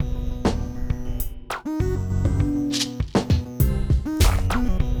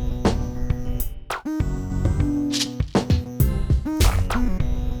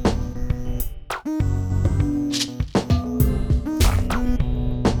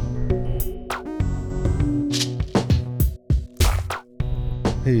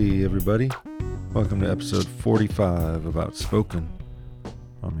Hey everybody, welcome to episode 45 of Outspoken.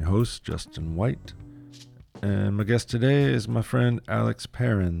 I'm your host, Justin White, and my guest today is my friend Alex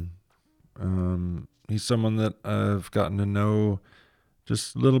Perrin. He's someone that I've gotten to know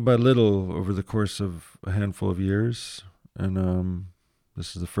just little by little over the course of a handful of years, and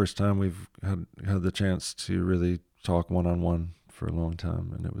this is the first time we've had the chance to really talk one-on-one for a long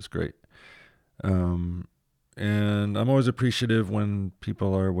time, and it was great. And I'm always appreciative when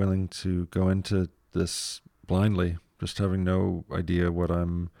people are willing to go into this blindly, just having no idea what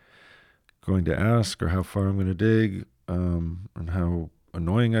I'm going to ask or how far I'm going to dig, and how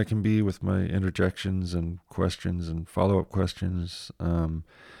annoying I can be with my interjections and questions and follow-up questions.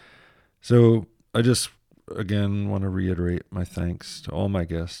 So I just, again, want to reiterate my thanks to all my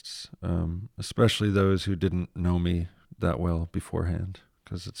guests, especially those who didn't know me that well beforehand,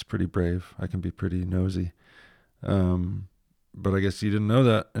 because it's pretty brave. I can be pretty nosy. But I guess you didn't know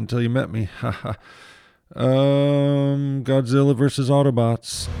that until you met me. Godzilla versus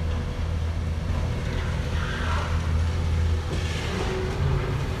Autobots.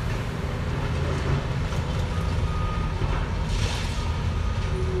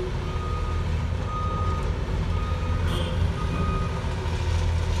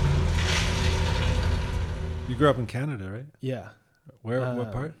 You grew up in Canada, right? Yeah. Where?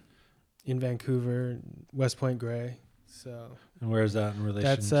 What part? In Vancouver, West Point Grey. So. And where is that in relation?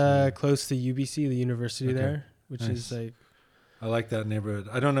 That's close to UBC, the university Okay. there, which Nice. is like. I like that neighborhood.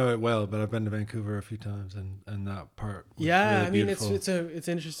 I don't know it well, but I've been to Vancouver a few times, and that part. Was Yeah, really I mean beautiful. it's an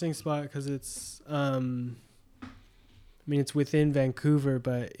interesting spot because it's it's within Vancouver,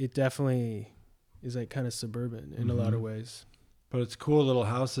 but it definitely is like kind of suburban in a lot of Mhm. ways. But it's cool little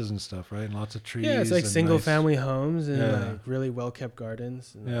houses and stuff, right? And lots of trees. Yeah, it's like and single nice- family homes and Yeah. like really well kept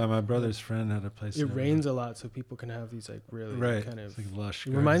gardens. And Yeah, my brother's friend had a place. it rains a lot, so people can have these like really right. kind It's of. like lush.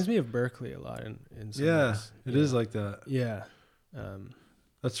 It reminds me of Berkeley a lot in some Yeah, ways. it is like that. Yeah.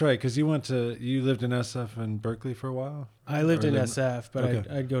 That's right, because you lived in SF and Berkeley for a while. I lived Or in then- SF, but okay.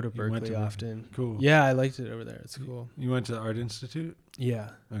 I'd go to You went Berkeley to Berkeley. often. Cool. Yeah, I liked it over there. It's cool. You went to the Art Institute.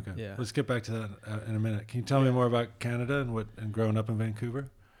 Yeah. Okay. Yeah. Let's get back to that in a minute. Can you tell me Yeah. more about Canada and growing up in Vancouver?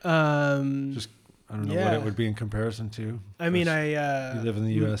 Just I don't know what yeah. it would be in comparison to. I mean, You live in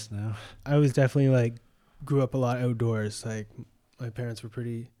the U.S. now. I was definitely like grew up a lot outdoors. Like my parents were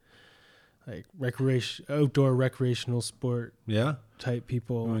pretty like outdoor recreational sport Yeah. type You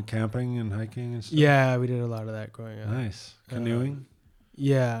people. went camping and hiking and stuff. Yeah, we did a lot of that growing up. Nice. Canoeing.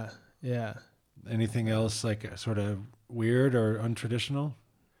 Yeah. Anything else like sort of weird or untraditional?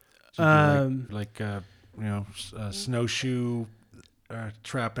 Did you do like snowshoe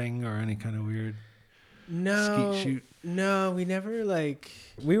trapping or any kind of weird No, skeet shoot? no, we never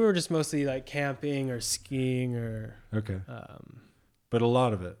we were just mostly like camping or skiing or Okay. But a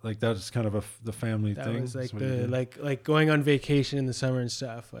lot of it, like that's kind of the family that thing. was like That's what you did. like going on vacation in the summer and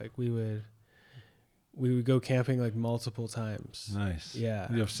stuff. Like we would go camping like multiple times. Nice.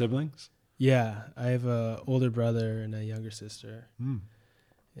 Yeah. You have siblings? Yeah, I have a older brother and a younger sister.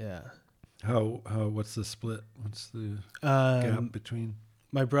 Yeah. What's the split? What's the Um, gap between?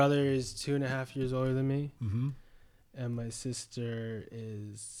 My brother is 2.5 years older than me, Mm-hmm. and my sister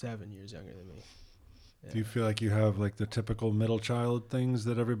is 7 years younger than me. Yeah. Do you feel like you have like the typical middle child things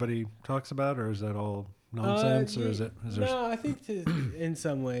that everybody talks about, or is that all nonsense, or is there? No, I think in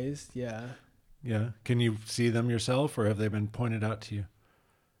some ways, yeah. Yeah. Can you see them yourself, or have they been pointed out to you?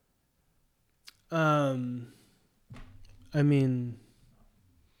 I mean,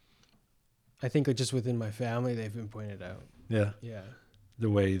 I think just within my family, they've been pointed out. Yeah. Yeah. The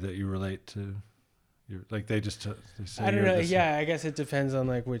way that you relate to like they just they say I don't you're know. this- Yeah, I guess it depends on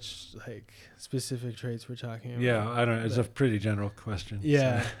like which like specific traits we're talking about. Yeah, I don't know. It's a But- pretty general question.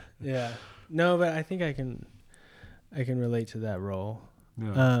 Yeah. So, Yeah. No, but I think I can relate to that role.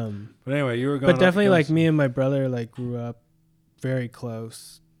 yeah. But anyway, you were going But definitely up like against- me and my brother like grew up very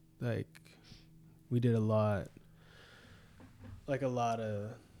close. Like we did a lot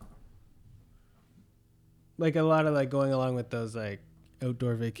of like going along with those like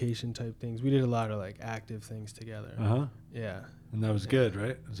outdoor vacation type things. We did a lot of like active things together. Uh-huh. Yeah. And that was good,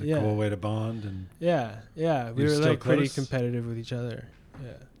 right? It was a Yeah. cool way to bond and Yeah. Yeah. We You're were still like pretty close? competitive with each other.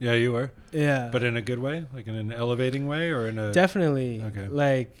 Yeah. yeah, you were. Yeah. But in a good way? Like in an elevating way or in a Definitely. Okay.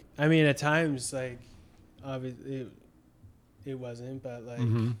 Like, I mean, at times, like, obviously, it wasn't, but like,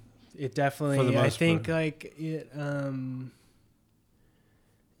 Mhm. it For the definitely. I most think part. like it.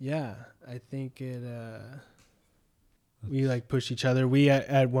 Yeah, I think it. We like push each other. We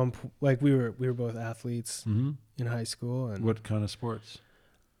at one like we were both athletes Mhm. in high school, and What kind of sports?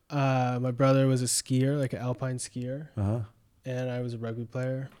 my brother was a skier, like an alpine skier. Uh-huh. and I was a rugby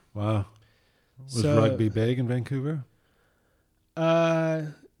player. Wow. Was So, rugby big in Vancouver?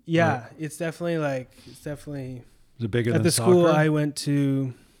 Yeah, it's definitely Is it bigger at than the soccer? school I went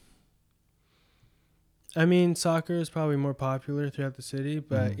to. I mean, soccer is probably more popular throughout the city,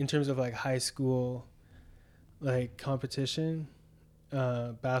 but Mhm. in terms of like high school, like competition,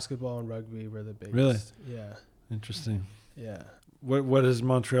 basketball and rugby were the biggest. Really? Yeah, Interesting. yeah, What is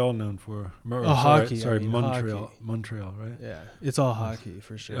Montreal known for? hockey, Sorry, I mean, Montreal. hockey. Montreal, right? yeah. It's all hockey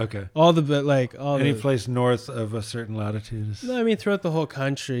for sure. Okay. All the Any place north of a certain latitude is No, I mean throughout the whole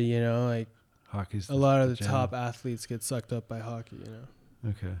country, like hockey's. a lot of the jam. top athletes get sucked up by hockey.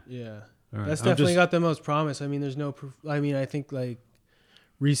 Okay. Yeah. All right. That's I'm definitely just- got the most promise. I mean, there's no. I think like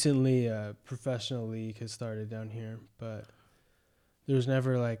recently a professional league has started down here, but there's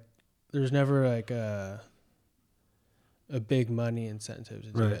never like a big money incentive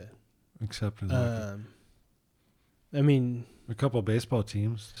to do Right. it. except in hockey. I mean, A couple of baseball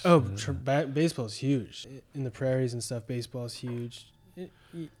teams. baseball's huge in the prairies and stuff. Baseball's huge.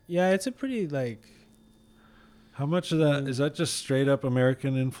 It's a pretty like. How much of that is that just straight up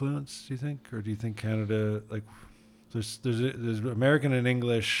American influence? Do you think, or do you think Canada there's American and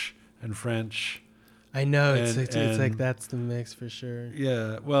English and French? I know it's And- like that's the mix for sure.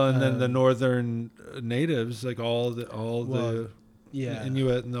 Yeah. Well, and then the Um, northern natives, like all the Yeah.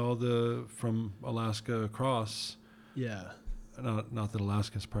 Inuit and all the from Alaska across. Yeah. Not that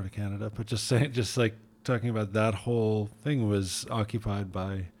Alaska's part of Canada, but just like talking about that whole thing was occupied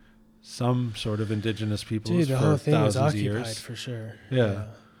by some sort of indigenous peoples Dude, the for whole thing was thousands of occupied years. for sure. Yeah.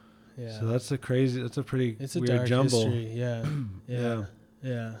 Yeah. So that's a pretty It's a weird dark jumble. history. Yeah. Yeah.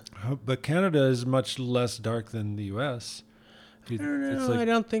 Yeah. But Canada is much less dark than the U.S. I don't know. I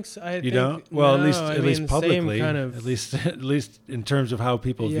don't think so. You don't? Well, no, at least I at mean, least same publicly, kind of, at least in terms of how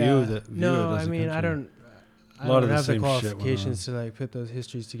people view it. No, as I a mean, I country. don't. A lot of the have the same shit went qualifications to like put those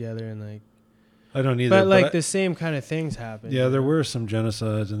histories together and like. I don't either. But like I- the same kind of things happened. yeah, you there know? were some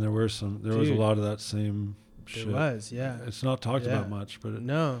genocides, and there was a Dude. lot of that same shit. There was, yeah. It's not talked Yeah. about much, but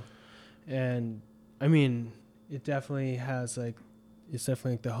No, and I mean, it definitely has like, it's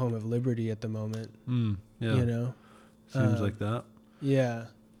definitely like the home of liberty at the moment. yeah, You know. seems like that. Yeah.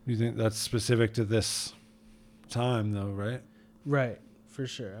 You think that's specific to this time, though, right? Right. For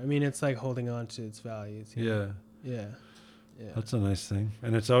sure. I mean, it's like holding on to its values. you know? Yeah, Yeah. Yeah. that's a nice thing,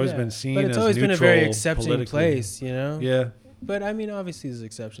 and it's always Yeah. been seen. But it's as always been a very neutral accepting politically. place, Yeah. But I mean, obviously there's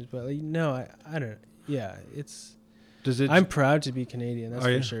exceptions, but like, no, I don't. Yeah, it's. Does it? I'm proud to be Canadian. That's Are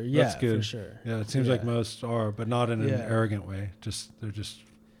for you? sure. Yeah, That's good. for sure. Yeah, it seems like Yeah. most are, but not in an Yeah. arrogant way. They're just,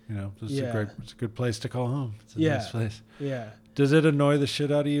 Yeah. it's a good place to call home. It's a Yeah. nice place. Yeah. Does it annoy the shit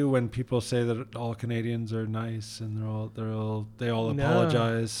out of you when people say that all Canadians are nice and they all No.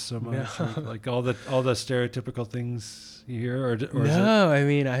 apologize so much, No. like all the stereotypical things you hear, or is it No, I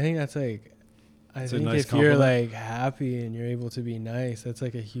mean, I think that's like. I It's a think nice if you're compliment. like happy and you're able to be nice, that's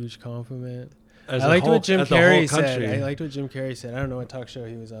like a huge compliment. as I a liked whole- what Jim as the whole Carrey said. country? I liked what Jim Carrey said. I don't know what talk show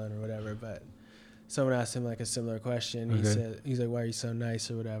he was on or whatever, but someone asked him like a similar question. He Okay. said, he's like, "Why are you so nice?"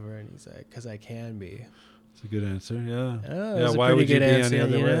 or whatever, and he's like, "'Cause I can be." It's a good answer. Yeah. Oh, Yeah, that's a why pretty would you good be any answer,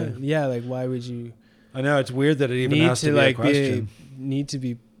 other you know? way? Yeah, like why would you I know it's weird that it even need has to to be a like question. need to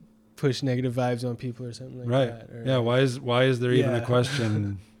be push negative vibes on people or something like Right. that? Or, Yeah. Why is there even a Yeah.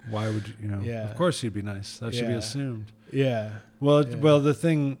 question? Why would you? Yeah. Of course you'd be nice. That should be Yeah. assumed. Yeah. Well,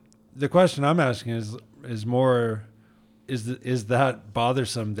 Yeah. the question I'm asking is more, is that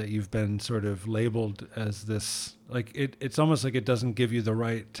bothersome that you've been sort of labeled as this? Like it's almost like it doesn't give you the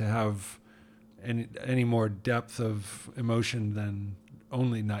right to have any more depth of emotion than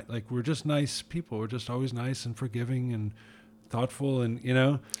only nice. Like we're just nice people. We're just always nice and forgiving and thoughtful, and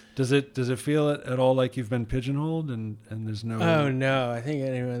does it feel at all like you've been pigeonholed and there's no? Oh no, I think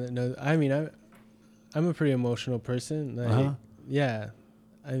anyone that knows. I mean, I'm a pretty emotional person. Like, yeah,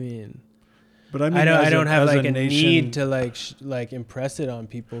 I mean. But I mean, I don't have as like a nation, need to like impress it on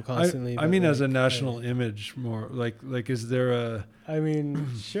people constantly. I but, mean, as a like, national image, more like is there I mean,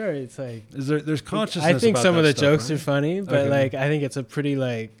 sure, it's like there's consciousness? I think about some of that the stuff, jokes right? are funny, but Okay. like I think it's a pretty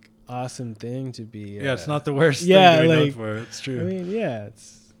like awesome thing to be. Yeah, it's not the worst yeah, thing to be known like, for. It's true. I mean, yeah,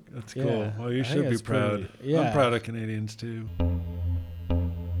 it's That's yeah, cool. Well, you I should think be it's proud. pretty- I'm yeah. proud of Canadians too.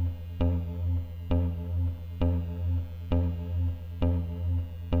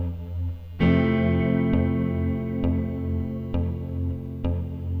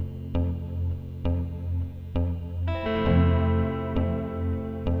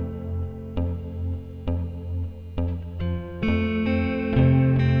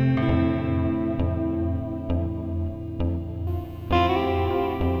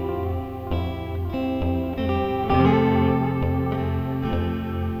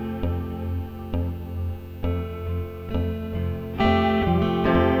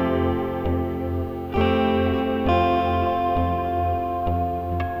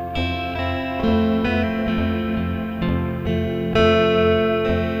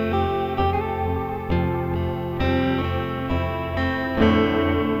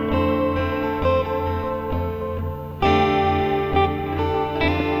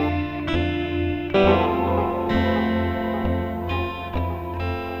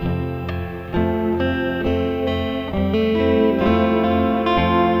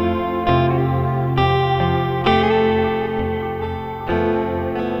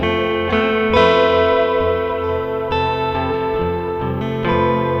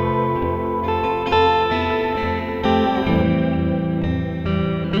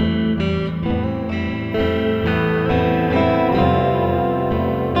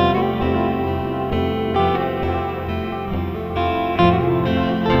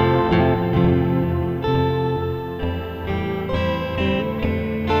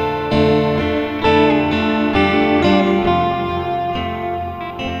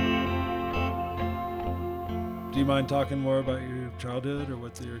 you mind talking more about your childhood or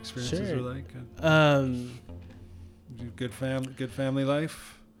what your experiences Sure. were like? Good family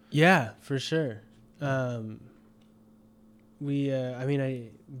life. Yeah, for sure. I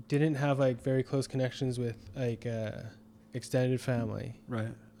didn't have like very close connections with like extended family.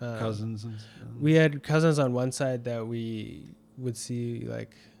 Right. Cousins and we had cousins on one side that we would see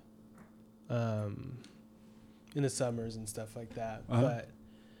like in the summers and stuff like that. Uh-huh. But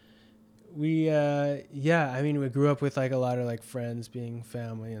we we grew up with like a lot of like friends being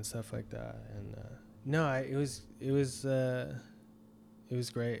family and stuff like that. And it was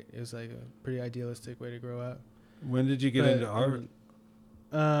great. It was like a pretty idealistic way to grow up. When did you get into art?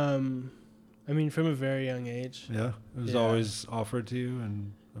 From a very young age. Yeah, it was always offered to you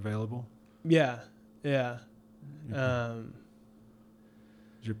and available. Yeah. Did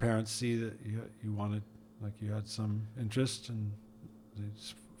your parents see that you wanted, like, you had some interest and they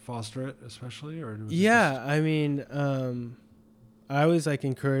foster it, especially, or was I was like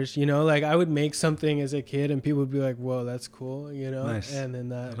encouraged, like I would make something as a kid and people would be like, whoa, that's cool, Nice. And then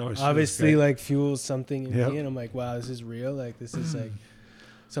that obviously like fuels something in Yep. me, and I'm like, wow, this is real, like this is like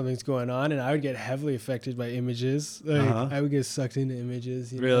something's going on. And I would get heavily affected by images, like I would get sucked into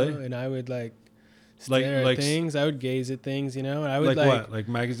images, Really? know? And I would like stare at things, I would gaze at things, and I would like what, like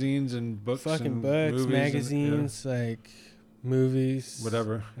magazines and books, fucking and books, movies magazines, like movies,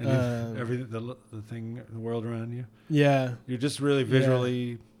 whatever, everything, the world around you. Yeah, you're just really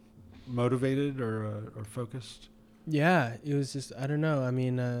visually motivated or focused. Yeah, it was just, I don't know.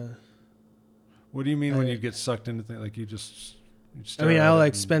 What do you mean when you get sucked into things? Like you I'll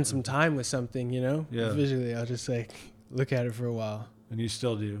like spend some time with something, Yeah. Visually, I'll just like look at it for a while. And you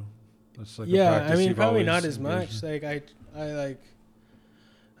still do. That's like Probably not as much. Like I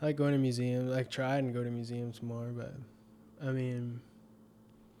like going to museums. Like try and go to museums more, but I don't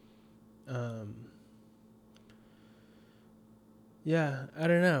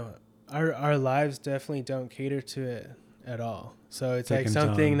know. Our lives definitely don't cater to it at all. So it's like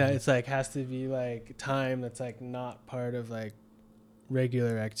something that it's like has to be like time that's like not part of like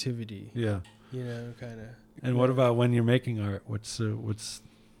regular activity. Yeah. Kind of. And what about when you're making art? What's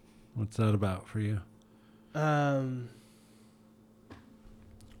that about for you? I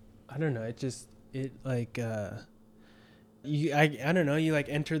don't know. I don't know. You like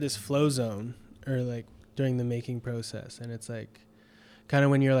enter this flow zone or like during the making process, and it's like kind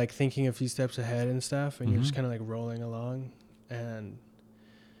of when you're like thinking a few steps ahead and stuff, and you're just kind of like rolling along, and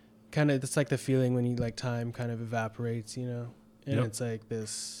kind of it's like the feeling when you like time kind of evaporates, and it's like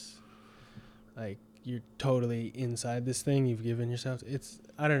this, like you're totally inside this thing you've given yourself. It's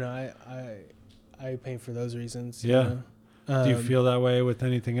I don't know. I paint for those reasons. Yeah. Do you feel that way with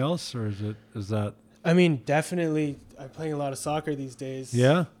anything else, or is that? Definitely. I'm playing a lot of soccer these days.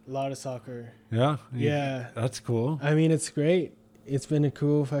 Yeah. A lot of soccer. Yeah. Yeah. That's cool. It's great. It's been a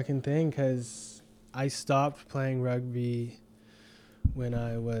cool fucking thing because I stopped playing rugby when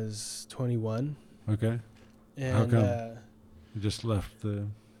I was 21. Okay. And how come? You just left the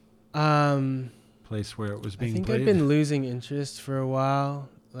place where it was being played? I think I'd been losing interest for a while.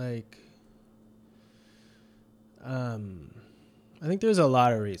 Like, I think there's a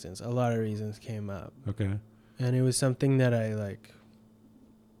lot of reasons. A lot of reasons came up. Okay. And it was something that I like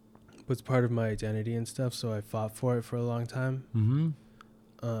was part of my identity and stuff, so I fought for it for a long time. Mm-hmm.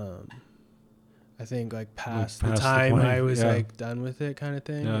 I think like past the time I was like done with it kind of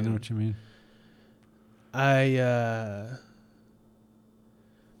thing. Yeah, I know what you mean. I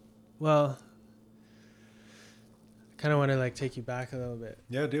kind of want to like take you back a little bit.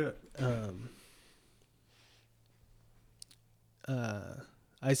 Yeah, do it.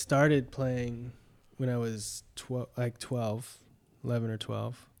 I started playing when I was 11 or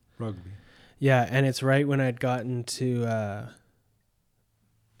 12. Rugby. Yeah, and it's right when I'd gotten to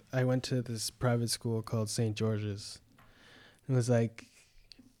I went to this private school called St. George's. It was like,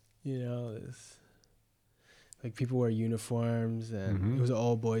 this, like people wear uniforms, and it was an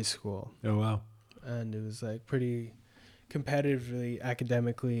all boys school. Oh wow. And it was like pretty competitively,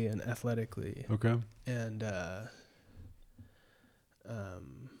 academically and athletically. Okay. And I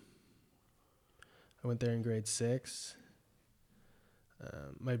went there in grade 6.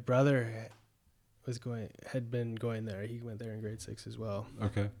 My brother had been going there. He went there in grade 6 as well.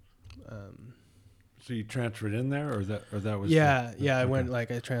 Okay. So you transferred in there, or that was? Yeah. I went I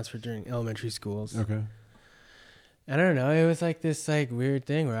transferred during elementary schools. Okay. And I don't know. It was like this like weird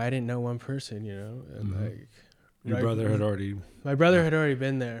thing where I didn't know one person, and like. Your brother had already. My brother had already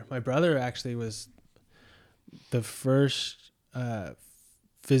been there. My brother actually was the first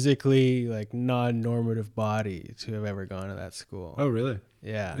physically like non-normative body to have ever gone to that school. Oh really?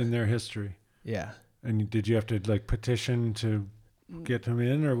 Yeah. In their history. Yeah. And did you have to like petition to get him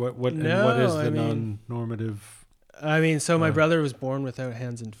in, or what? No, and what is I the mean- non-normative? I mean, so my Wow. brother was born without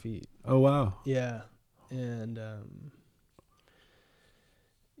hands and feet. Oh wow. Yeah. And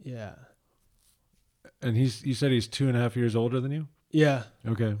yeah. And you said he's 2.5 years older than you. Yeah.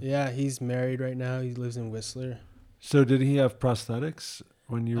 Okay. Yeah, he's married right now. He lives in Whistler. So did he have prosthetics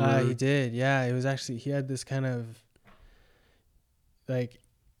when you were? He did. Yeah, it was actually he had this kind of like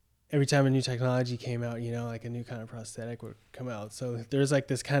every time a new technology came out, you know, like a new kind of prosthetic would come out. So there's like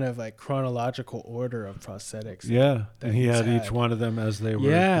this kind of like chronological order of prosthetics. Yeah, that and he he's had each had. one of them as they were.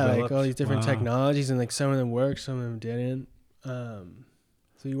 Yeah, like developed. all these different Wow. technologies, and like some of them worked, some of them didn't.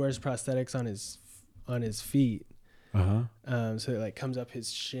 So he wears prosthetics on his feet. So it like comes up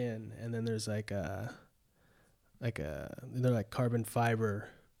his shin, and then there's they're like carbon fiber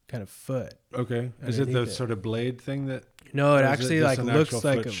kind of foot. Okay. Is it the underneath it. sort of blade thing that? No, Or it is it actually just like an looks actual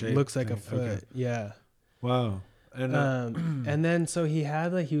like foot-shaped looks like a thing? Okay. foot. Yeah. Wow. And And then so he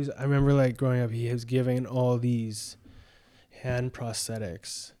had like I remember like growing up, he was given all these hand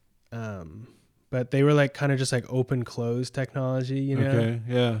prosthetics, but they were like kind of just like open close technology, you know. okay.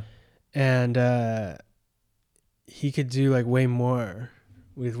 Yeah. And he could do like way more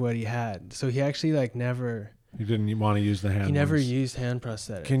with what he had. So he actually like never You didn't want to use the hand. he never ones. used hand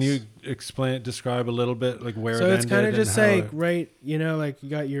prosthetics. Can you describe a little bit like where So it it's kind of ended just and how like it- right, you know, like you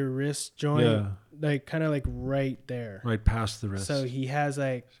got your wrist joint, yeah, like kind of like right there. right past the wrist. So he has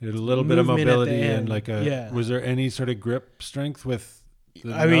like You had a little bit of movement at the mobility and end. like a. Yeah. Was there any sort of grip strength with?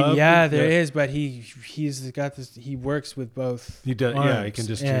 The I mean, nub? yeah, there is, but he's got this. He works with both. He does. Arms, Yeah, he can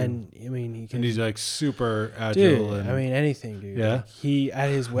just. and I mean, he can. And he's like super agile. dude, and, I mean, anything, dude. Yeah? Like, he at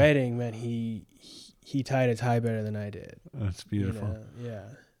his wedding, man, he tied a tie better than I did. that's beautiful. You know? Yeah.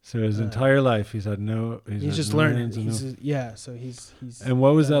 So his entire life, he's had no. He's had just no learning. hands and no- So he's. And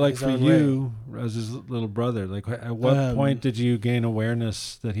what was that on like his for own you as his little brother? Like, at what Um, point did you gain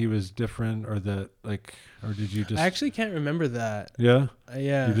awareness that he was different, or that like, or did you just? I actually can't remember that. Yeah.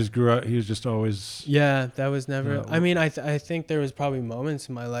 Yeah. You just grew up. He was just always. Yeah, that was never. Yeah. I mean, I think there was probably moments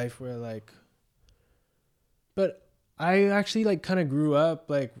in my life where like, but I actually like kind of grew up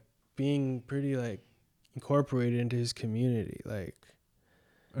like being pretty like incorporated into his community. Like,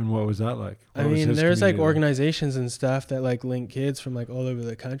 And what was that like? I What was mean, his there's like community organizations and stuff that like link kids from like all over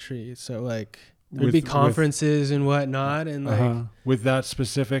the country. So like there'd be With- conferences and whatnot, and like. with that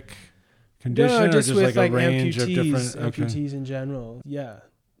specific condition, No, or just with like like a range amputees, of different. Okay. amputees in general. Yeah,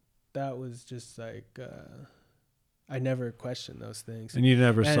 that was just like I never questioned those things. And you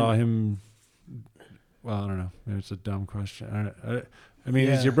never And- saw him. Well, I don't know. Maybe it's a dumb question. I mean,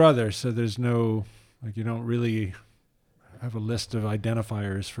 he's Yeah. your brother, so there's no like you don't really have a list of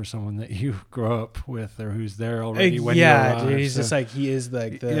identifiers for someone that you grow up with or who's there already when you yeah, arrive. dude, he's so- just like he is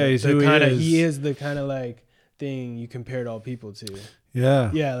like the Yeah, he's the who he kind of is. he is the kind of like thing you compared all people to.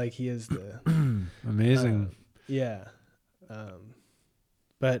 yeah, Yeah, like he is the amazing. yeah.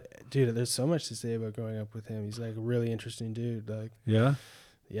 But dude, there's so much to say about growing up with him. He's like a really interesting dude. Like, Yeah,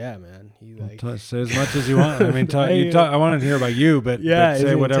 yeah, man. He well, like say as much as you want. I mean, I wanted to hear about you, but yeah, but he's say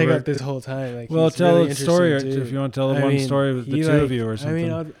gonna whatever. take up this whole time. Like, Well, he's tell really a story, or interesting if dude. you want to tell I one mean, story with the he, two like, of you or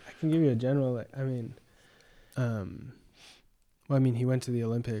something. I mean, I can give you a general. Like, I mean, well, I mean, he went to the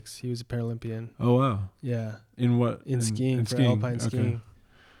Olympics. He was a Paralympian. Oh wow! Yeah, In what? in skiing in for alpine Okay. skiing.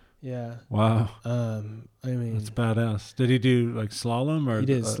 Yeah. Wow, I mean, that's badass. Did he do like slalom or? he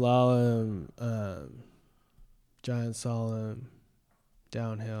did slalom, giant slalom,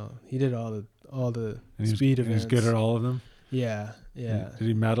 downhill. He did all the and he was- speed and he was events. good at all of them. Yeah, yeah. Did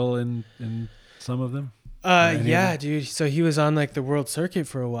he medal in some of them? any of Yeah, them? dude. So he was on like the world circuit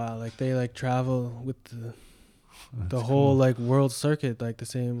for a while. Like they like travel with the That's whole cool. like world circuit, like the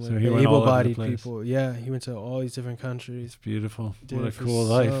same So like he the went all over the able-bodied place. people. Yeah, he went to all these different countries. It's beautiful. Did What a it for cool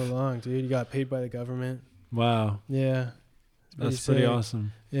so life. long, dude. He got paid by the government. Wow, Yeah, that's pretty sick.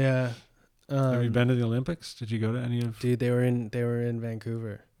 awesome. Yeah. Have you been to the Olympics? Did you go to any of? Dude, they were in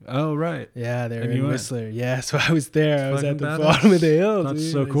Vancouver. Oh right. Yeah, they were And you in went? Whistler. Yeah, so I was there. I was at Fucking the badass. bottom of the hill. That's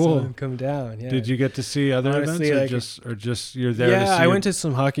dude. so I saw cool. him come down. Yeah. Did you get to see other Honestly, events, like- or just you're there? Yeah, to see I your- went to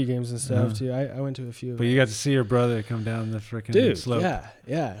some hockey games and stuff Yeah. too. I went to a few. But you got to see your brother come down the freaking dude. slope Yeah.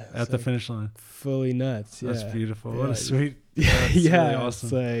 at It's the like finish line. fully nuts. Yeah. That's beautiful. What Yeah. a sweet. Yeah, That's yeah. really awesome.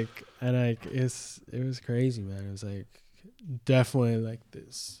 It's like, and like it was crazy, man. It was like definitely like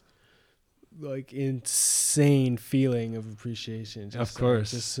this like insane feeling of appreciation. Just, Of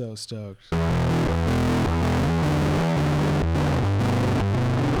course. just so stoked.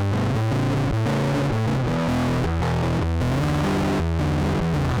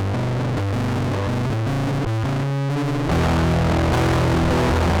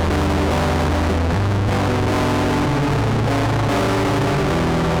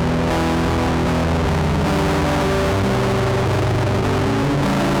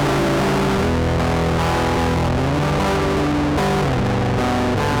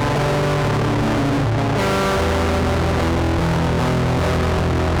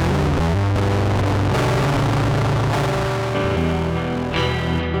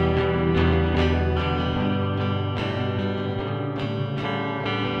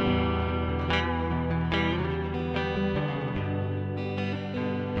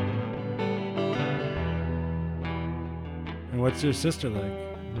 And what's your sister like?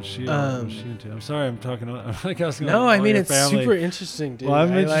 What's she into? I'm sorry, I'm like asking. No, I mean, it's family. super interesting, dude. Well,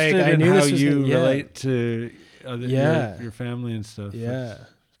 I'm interested in how you yeah. relate to your family and stuff. Yeah.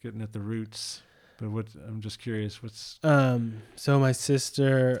 It's getting at the roots. But I'm just curious, what's... So my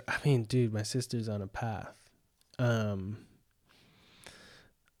sister, I mean, dude, my sister's on a path. So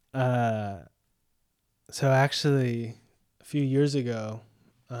actually, a few years ago,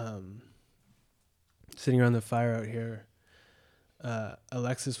 sitting around the fire out here,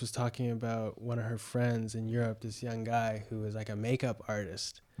 Alexis was talking about one of her friends in Europe, this young guy who was like a makeup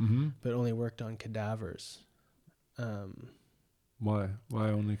artist, but only worked on cadavers. Why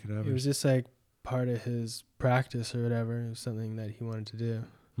only cadavers? It was just like part of his practice or whatever. It was something that he wanted to do.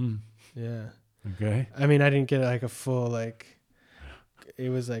 Yeah. Okay. I mean, I didn't get like a full, like, it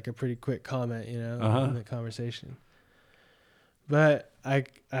was like a pretty quick comment, you know, in the conversation. But I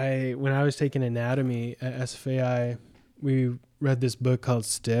when I was taking anatomy at SFAI, we read this book called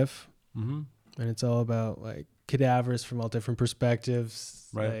Stiff, and it's all about like cadavers from all different perspectives,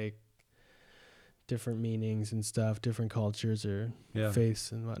 like different meanings and stuff, different cultures or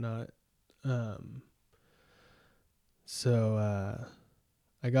faiths and whatnot. So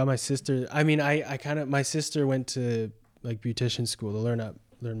I got my sister. I mean, I kind of, my sister went to like beautician school to learn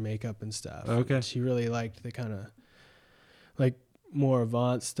makeup and stuff. Okay. And she really liked the kind of like more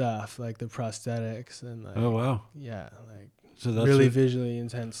avant stuff, like the prosthetics and like, like so that's really visually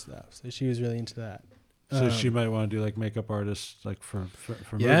intense stuff. So she was really into that. So she might want to do like makeup artists, like for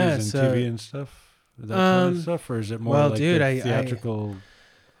movies and TV and stuff. That kind of stuff, or is it more like the theatrical?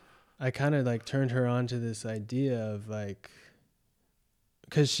 I kind of like turned her on to this idea of like,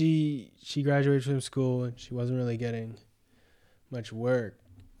 because she graduated from school and she wasn't really getting much work,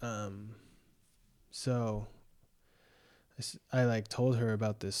 so I like told her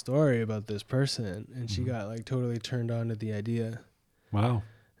about this story about this person, and she got like totally turned on to the idea. Wow.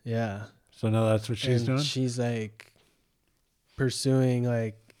 Yeah. So now that's what she's doing? She's like pursuing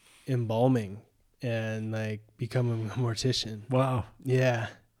like embalming and like becoming a mortician. Wow. Yeah.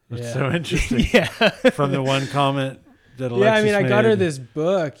 That's so interesting. Yeah. From the one comment that Alexis I mean, I got her made. this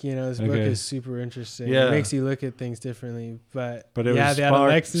book, you know, this book is super interesting. Yeah. It makes you look at things differently, but it was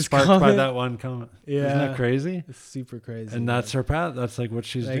sparked by that one comment. Yeah. Isn't that crazy? It's super crazy. And that's her path. That's like what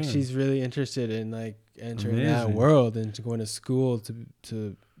she's doing. She's really interested in like entering that world and to going to school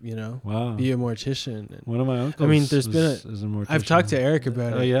to you know, be a mortician. And one of my uncles. I mean, there's been is a mortician. I've talked to Eric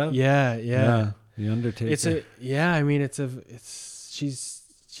about it. Oh yeah. Yeah. The Undertaker. I mean,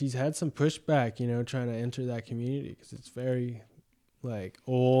 she's had some pushback, you know, trying to enter that community because it's very like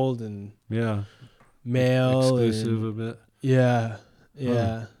old and male, exclusive a bit. Yeah.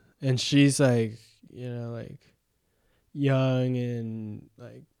 And she's like, you know, like young and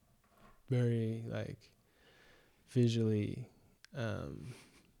like very like visually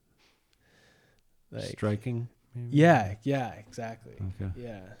like striking, maybe? Yeah, exactly. Okay.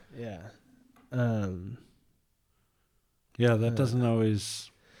 Yeah. That doesn't always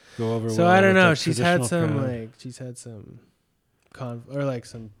go over well. So I don't know. She's had some or like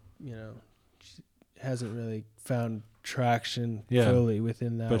some, you know, she hasn't really found traction fully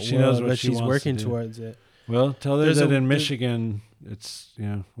within that but she world, knows what she she's wants working to do. towards it. Well, tell her that in Michigan, it's, you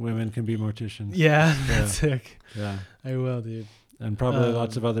know, women can be morticians. Yeah, that's sick. Yeah. I will, dude. And probably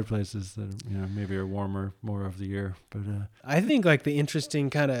lots of other places that, you know, maybe are warmer more of the year. But I think like the interesting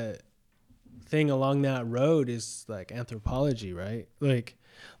kind of thing along that road is like anthropology, right? Like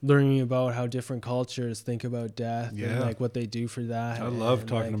learning about how different cultures think about death and like what they do for that. I love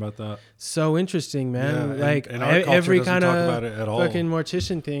talking about that. So interesting, man. Yeah, like and our every kind of about it at all. Fucking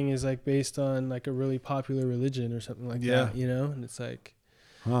mortician thing is like based on like a really popular religion or something like that, you know? And it's like,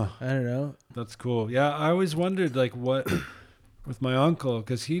 I don't know. That's cool. Yeah, I always wondered like what with my uncle,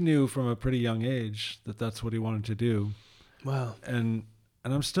 because he knew from a pretty young age that that's what he wanted to do. Wow. And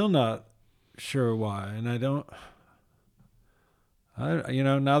I'm still not sure why. And you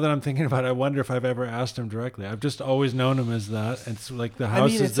know, now that I'm thinking about it, I wonder if I've ever asked him directly. I've just always known him as that. And it's like the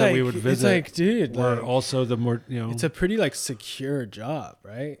houses that we would visit. It's like, dude, were like, also the more, you know. It's a pretty like secure job,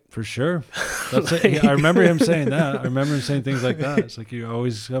 right? For sure. That's it. I remember him saying that. I remember him saying things like that. It's like you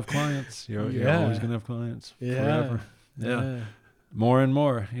always have clients. You're always going to have clients forever. Yeah. More and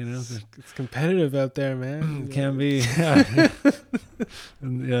more, you know. It's competitive out there, man. It can be.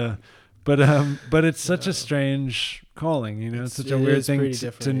 Yeah. But it's such a strange calling, you know. It's such a weird thing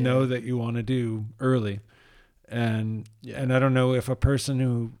to know that you want to do early. And I don't know if a person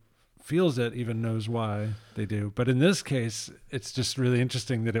who feels it even knows why they do. But in this case, it's just really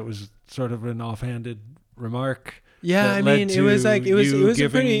interesting that it was sort of an offhanded remark Yeah, that I led mean, it to was like it was you a pretty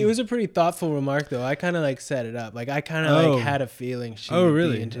giving- it was a pretty thoughtful remark though. I kind of like set it up. Like I kind of Oh. like had a feeling she Oh, would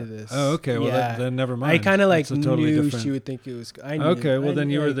really? be into this. Oh, okay. Well, yeah. then never mind. I kind of like That's a totally knew different- she would think it was. I knew, Okay, well I then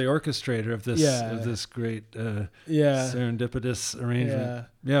knew, you were like, the orchestrator of this Yeah. great yeah. serendipitous arrangement.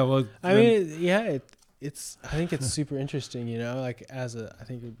 Yeah. Yeah, well, I then- mean, yeah, it's. I think it's super interesting. You know, like I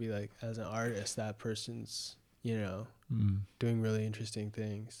think it would be like as an artist, that person's, you know, doing really interesting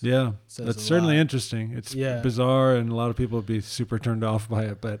things. yeah, Says that's a certainly lot. interesting. It's Yeah. bizarre, and a lot of people would be super turned off by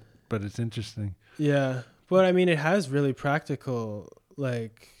it, but it's interesting. Yeah, but I mean, it has really practical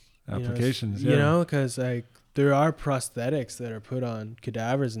like Applications, You yeah. know, because like there are prosthetics that are put on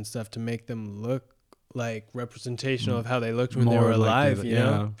cadavers and stuff to make them look like representational of how they looked when they More were like alive. the- You yeah.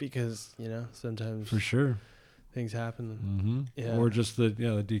 know, because sometimes For sure. things happen. Hmm. Yeah. Or just the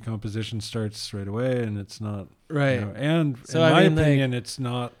decomposition starts right away, and it's not Right. You know, and So, in I my mean, like- opinion, it's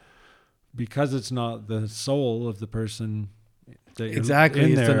not because it's not the soul of the person. That you're Exactly,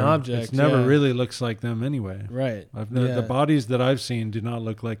 in it's an there, object, It never yeah. really looks like them anyway. Right. The Yeah. bodies that I've seen do not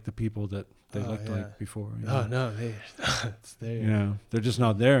look like the people that they Oh, looked yeah. like before. You Oh know? no, it's there. You know, they're just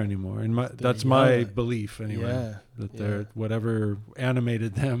not there anymore. And that's my young. belief anyway. Yeah. That Yeah. they're whatever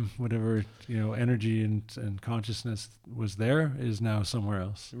animated them, whatever energy and consciousness was there is now somewhere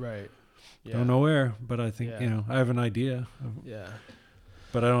else. Right. Yeah. Don't know where, but I think Yeah. I have an idea. Yeah.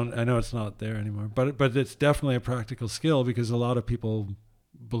 But I know it's not there anymore. But it's definitely a practical skill because a lot of people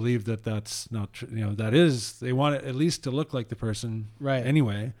believe that that's not true. You know, that is, they want it at least to look like the person Right.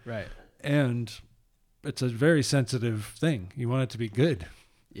 anyway. Right. And it's a very sensitive thing. You want it to be good,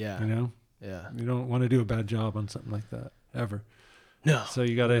 Yeah. you know? Yeah. You don't want to do a bad job on something like that ever. No. So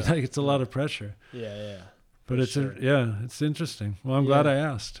you got to, Yeah. like, it's a lot of pressure. Yeah. Yeah. But For it's, sure. it's interesting. Well, I'm Yeah. glad I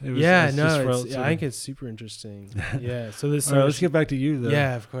asked. It was, Yeah. it's No. just It's, relative- I think it's super interesting. Yeah. So this. All right, let's get back to you though.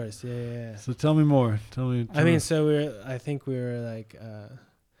 Yeah. Of course. Yeah. Yeah. So tell me more. Tell me. I mean, so I think we were like,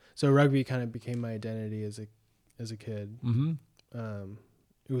 so rugby kind of became my identity as a kid. Mm-hmm.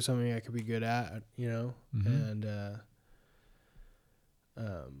 It was something I could be good at, you know, Mhm. and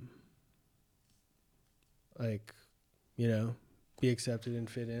like, you know, be accepted and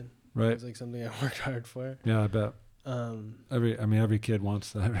fit in. It Right. was like something I worked hard for. Yeah, I bet. Every kid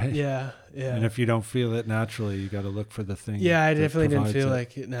wants that, right? Yeah, yeah. And if you don't feel it naturally, you got to look for the thing. yeah, I that definitely didn't provides feel it.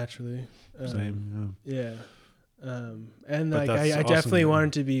 like it naturally. Same. Yeah. And But like that's I awesome, definitely yeah.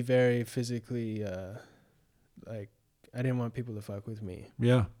 wanted to be very physically, like I didn't want people to fuck with me.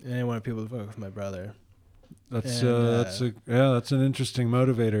 Yeah. And I didn't want people to fuck with my brother. That's And, that's an interesting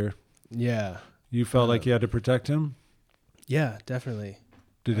motivator. Yeah. You felt like you had to protect him. Yeah, definitely.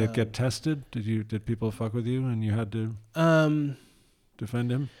 Did it get tested? Did people fuck with you and you had to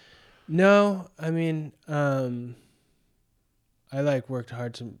defend him? No, I mean, I like worked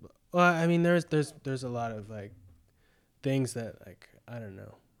hard to. Well, I mean, there's a lot of like things that like I don't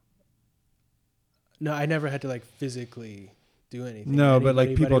know. No, I never had to like physically do anything. No, to but like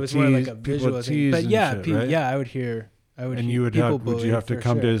anybody, people it was more like tease- a people visual thing. tease But and yeah, shit, right? yeah, I would hear. And hear you would people would you have to bully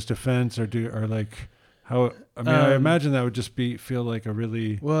come for to sure. his defense or like how? I mean, I Um, imagine that would just feel like a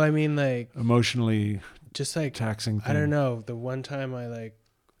really Well, I mean, like emotionally just like taxing thing. I don't know. The one time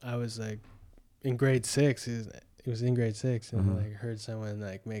I was like in grade 6. It was in grade 6, and Mhm. like heard someone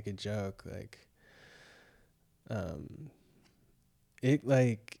like make a joke like, it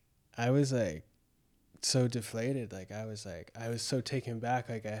like I was like so deflated. Like I was so taken back.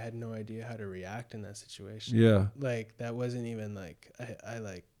 Like I had no idea how to react in that situation. Yeah. Like that wasn't even like I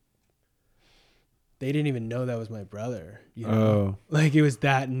like. They didn't even know that was my brother. You know? Oh, Like it was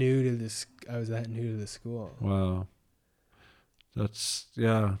that new to this. I was that new to the school. wow. That's Like,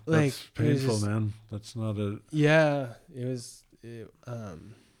 that's it was painful, just- man. That's not a. Yeah, it was.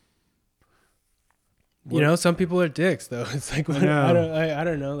 You know, some people are dicks though. It's like Yeah. I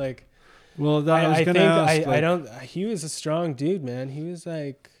don't know. Like Well, I was I gonna think ask. I don't. He was a strong dude, man. He was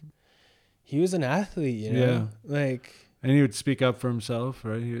an athlete. You know, Yeah. like And he would speak up for himself,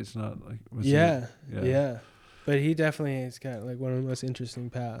 right? He was not like. Was he- yeah, yeah. yeah. But he definitely has got like one of the most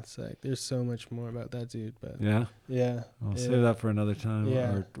interesting paths. Like there's so much more about that dude. But Yeah. yeah, I'll yeah. save that for another time.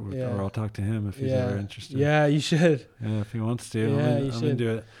 Yeah, Or yeah. I'll talk to him if he's yeah, ever interested. yeah. You should. Yeah, if he wants to. Yeah, I'm you I'm should. into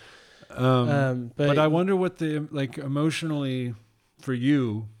it. But I wonder what the like emotionally for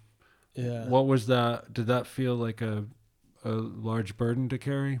you. yeah. What was that? Did that feel like a large burden to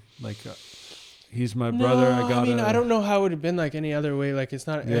carry? Like, he's my brother. No, I got. I mean, I don't know how it would have been like any other way. Like, it's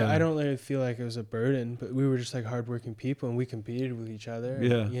not. Yeah. I don't really feel like it was a burden, but we were just like hardworking people, and we competed with each other.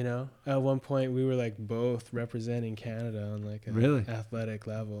 Yeah. You know, at one point we were like both representing Canada on like a Really? athletic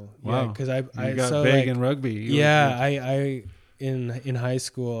level. Wow. Yeah, because You got so big like, in rugby. I in high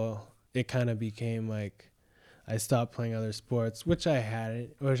school it kind of became like I stopped playing other sports, which I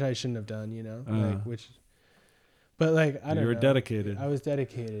shouldn't have done, you know, but like, I don't know. You were dedicated. I was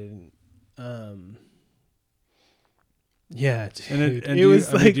dedicated. Yeah, dude. And it was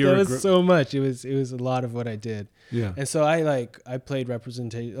so much. It was a lot of what I did. Yeah. And so I played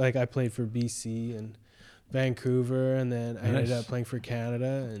representation, like I played for BC and Vancouver, and then I ended up playing for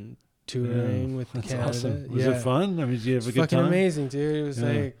Canada and touring with Canada. Awesome. Was it fun? I mean, did you have a good time? Fucking amazing, dude. It was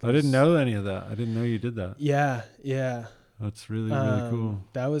I didn't know any of that. I didn't know you did that. Yeah. That's really, really cool.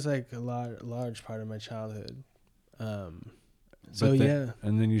 That was like a large part of my childhood. And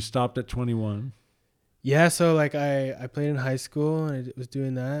then you stopped at 21. Yeah, so like I played in high school and I was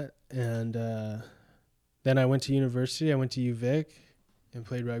doing that, and then I went to university. I went to UVic and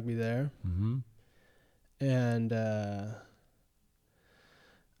played rugby there. Mm-hmm. And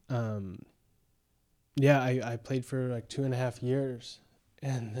I played for like 2.5 years,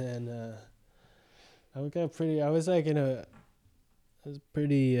 and then I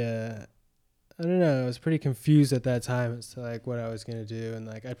was pretty confused at that time as to like what I was gonna do, and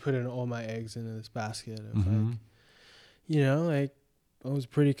like I put in all my eggs into this basket of like, you know, like I was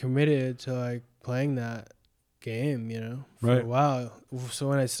pretty committed to like playing that game, you know, for a while. So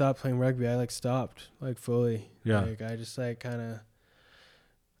when I stopped playing rugby, I like stopped like fully. Yeah. Like I just like I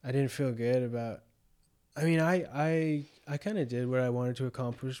didn't feel good about. I mean, I kind of did what I wanted to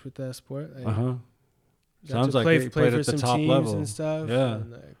accomplish with that sport. Sounds like you played at the top level and stuff. Yeah.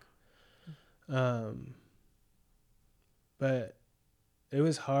 And like, but it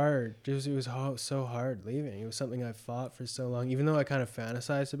was hard. It was so hard leaving. It was something I fought for so long, even though I kind of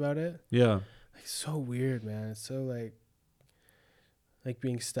fantasized about it. Yeah. Like, so weird, man. It's so like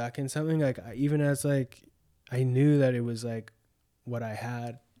being stuck in something. Like even as like, I knew that it was like what I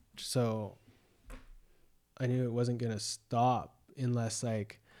had. So I knew it wasn't going to stop unless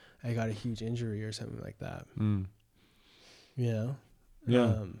like I got a huge injury or something like that. You know?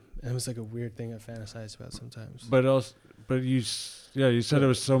 Yeah. It was like a weird thing I fantasize about sometimes. But you said it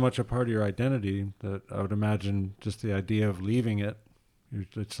was so much a part of your identity that I would imagine just the idea of leaving it,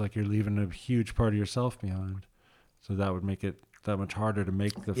 it's like you're leaving a huge part of yourself behind. So that would make it that much harder to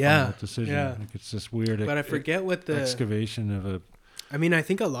make the final decision. Yeah. Like it's this weird. But I forget what the excavation of a. I mean, I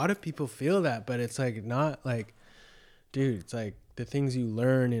think a lot of people feel that, but it's like not like, dude, it's like the things you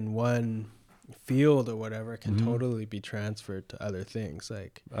learn in one field or whatever can totally be transferred to other things.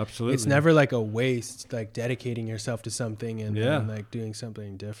 Like absolutely, it's never like a waste, like dedicating yourself to something and like doing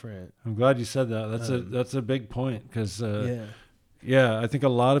something different. I'm glad you said that. That's a big point because I think a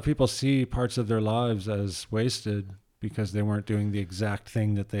lot of people see parts of their lives as wasted because they weren't doing the exact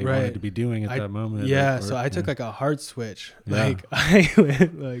thing that they wanted to be doing at that moment. So I took like a hard switch. Like I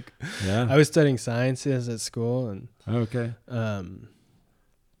went like I was studying sciences at school and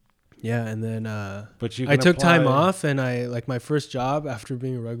and then but I took time off, and I like my first job after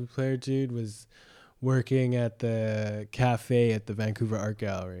being a rugby player, dude, was working at the cafe at the Vancouver Art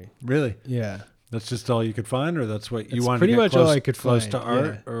Gallery. Really? Yeah. That's just all you could find, or that's what you wanted pretty to get much close, all I could close find. to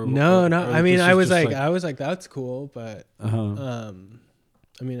art? Or no. Or I mean, I was like, that's cool, but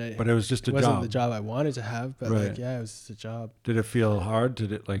I mean, but it was just a wasn't job. the job I wanted to have, but like, it was just a job. Did it feel hard?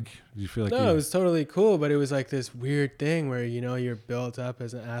 Did you feel like? No, it was totally cool, but it was like this weird thing where, you know, you're built up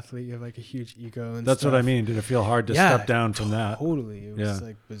as an athlete, you have like a huge ego and that's stuff. what I mean. Did it feel hard to step down from that? Totally. It was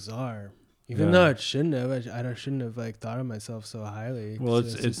like bizarre. Even though it shouldn't have, I shouldn't have like thought of myself so highly. Well,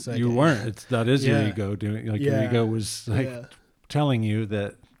 it's like, you weren't. That is your ego doing. Like your ego was like telling you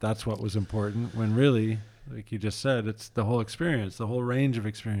that that's what was important. When really, like you just said, it's the whole experience, the whole range of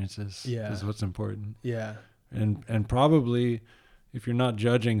experiences is what's important. Yeah. And probably, if you're not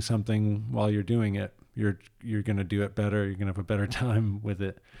judging something while you're doing it, you're gonna do it better. You're gonna have a better time with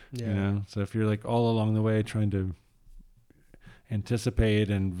it. Yeah. You know. So if you're like all along the way trying to anticipate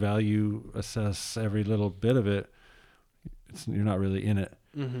and value assess every little bit of it, you're not really in it.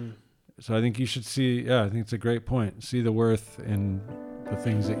 So I think you should see, I think it's a great point, see the worth in the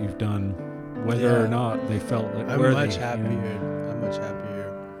things that you've done, whether or not they felt like I'm worthy. much happier. You know? I'm much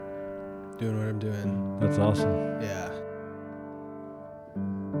happier doing what I'm doing. That's awesome. Yeah.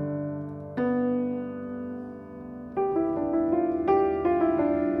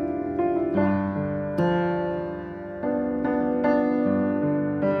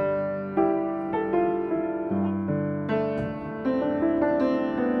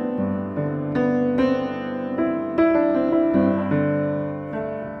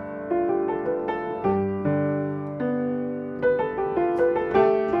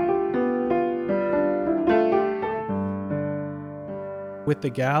 With the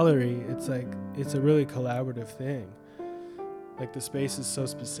gallery, it's like it's a really collaborative thing. Like the space is so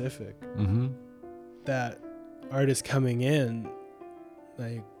specific that artists coming in,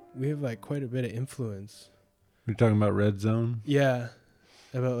 like we have like quite a bit of influence. You're talking about Red Zone? Yeah,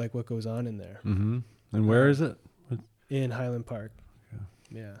 about like what goes on in there. Mm-hmm. And where is it? In Highland Park. Yeah.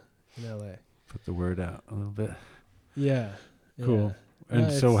 Yeah, in LA. Put the word out a little bit. Yeah. Cool. Yeah. And No,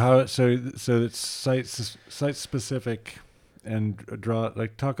 so how so it's site specific, and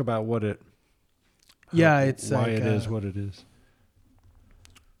talk about what it. It's why like, it is what it is.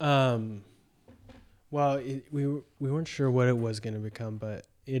 Well, we weren't sure what it was going to become, but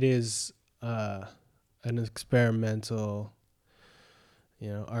it is an experimental,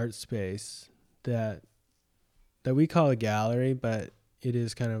 art space that we call a gallery, but it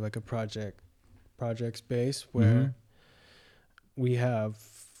is kind of like a project space where we have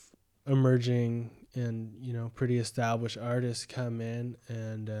emerging and pretty established artists come in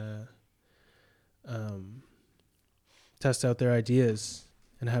and test out their ideas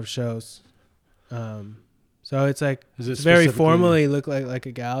and have shows. So it's like it's very formally look like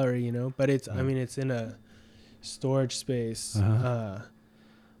a gallery, but it's I mean it's in a storage space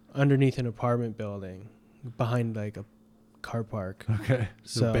underneath an apartment building behind like a car park. Okay.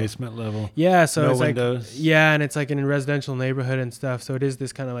 So basement level. Yeah, so no it's windows. like and it's like in a residential neighborhood and stuff. So it is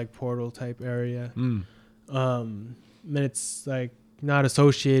this kind of like portal type area. And it's like not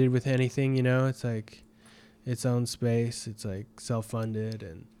associated with anything, it's like its own space. It's like self-funded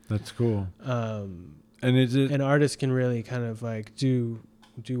and that's cool. And is it? And artists can really kind of like do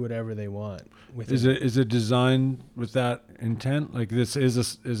whatever they want with it. Is it designed with that intent? Like this is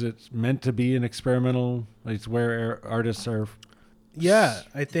it meant to be an experimental? Like it's where artists are. Yeah,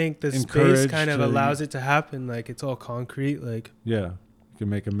 I think the space kind of allows it to happen. Like it's all concrete. Like you can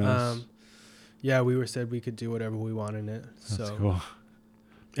make a mess. We said we could do whatever we want in it. That's cool.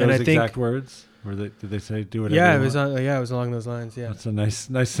 And I think exact words. Or did they say do whatever? Yeah, it was along those lines. Yeah, that's a nice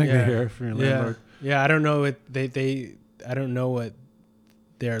thing to hear from your landlord. Yeah, I don't know what I don't know what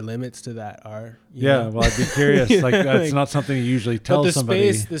their limits to that are. Well, I'd be curious. Like that's not something you usually tell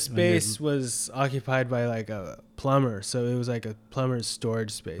somebody. The space was occupied by like a plumber, so it was like a plumber's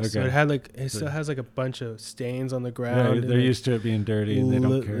storage space. Okay. So it had still has like a bunch of stains on the ground. Yeah, they're used to it being dirty and they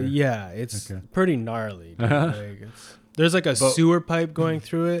don't care. Yeah, it's pretty gnarly. There's like a sewer pipe going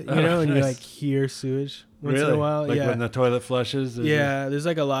through it, and you like hear sewage once in a while. Like when the toilet flushes? There's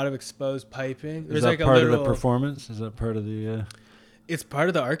like a lot of exposed piping. There's that like part of the performance? Is that part of the... It's part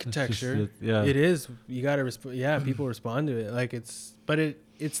of the architecture. It is. You got to respond. Yeah, people respond to it. Like it's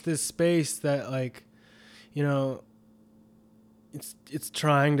this space that like, it's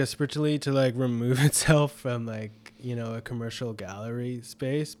trying desperately to like remove itself from like, a commercial gallery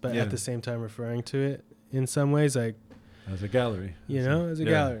space, but at the same time referring to it in some ways like as a gallery, as a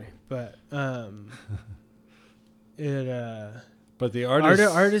gallery. But but the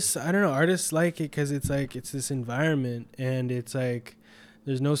artists, I don't know, artists like it because it's like it's this environment and it's like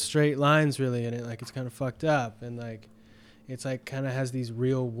there's no straight lines really in it. Like it's kind of fucked up and like it's like kind of has these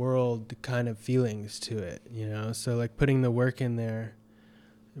real world kind of feelings to it, So like putting the work in there,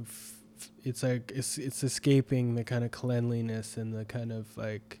 it's like it's escaping the kind of cleanliness and the kind of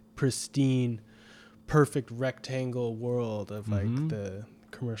like pristine, perfect rectangle world of like the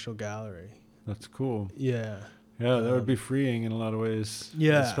commercial gallery. That's cool. Yeah. Yeah, that would be freeing in a lot of ways.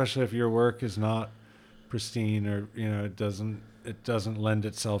 Yeah. Especially if your work is not pristine or, it doesn't lend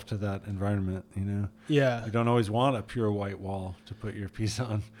itself to that environment, Yeah. You don't always want a pure white wall to put your piece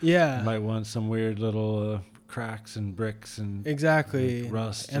on. Yeah. You might want some weird little cracks and bricks and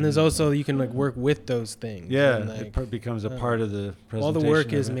rust. And there's also, you can like work with those things. Yeah, and, like, it becomes a part of the presentation. All the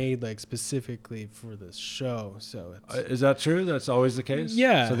work is made like specifically for the show. So is that true? That's always the case?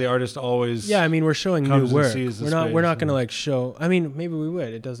 Yeah. So the artist always I mean, we're showing new work. We're not going to like show, I mean, maybe we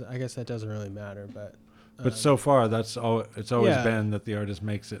would. It doesn't, I guess that doesn't really matter, but so far it's always been that the artist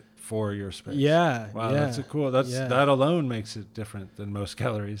makes it for your space. Yeah. Wow, that's that alone makes it different than most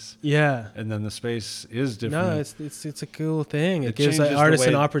galleries. Yeah. And then the space is different. No, it's a cool thing. It gives like artists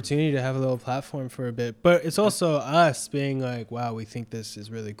an opportunity to have a little platform for a bit. But it's also us being like, wow, we think this is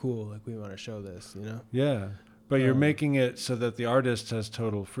really cool. Like we want to show this, Yeah. But you're making it so that the artist has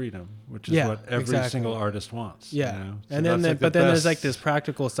total freedom, which is what every single artist wants. Yeah. So and then then there's like this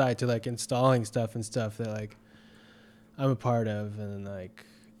practical side to like installing stuff that like I'm a part of, and like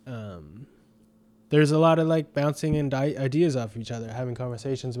there's a lot of like bouncing and ideas off each other, having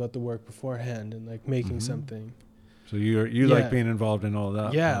conversations about the work beforehand and like making something. So you like being involved in all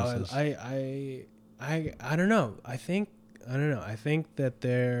that. Yeah. process. I don't know. I think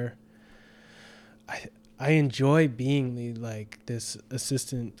that I enjoy being like this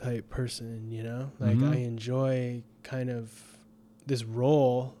assistant type person, Like I enjoy kind of this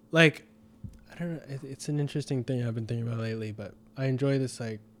role. Like, I don't know. It's an interesting thing I've been thinking about lately, but I enjoy this,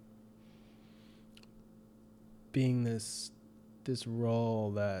 like, being this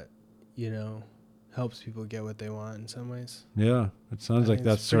role that, helps people get what they want in some ways. Yeah, it sounds like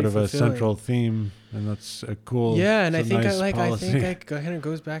that's sort pretty of a fulfilling. central theme, and that's a cool. Yeah, and I it's a think nice I policy. think it kind of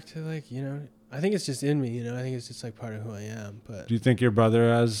goes back to, like, I think it's just in me. I think it's just like part of who I am. But Do you think your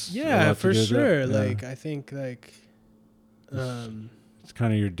brother has? a yeah, lot to for do with sure. that? Yeah. Like, I think, like, It's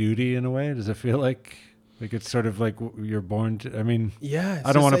kind of your duty in a way. Does it feel like it's sort of like you're born to? I mean, yeah,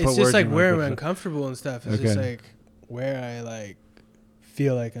 I don't want to put it's words just like in where my I'm mouth, comfortable and stuff. It's just Okay. like where I, like,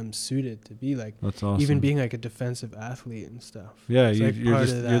 feel like I'm suited to be, like, that's awesome. even being like a defensive athlete and stuff. Yeah, It's, like, you're part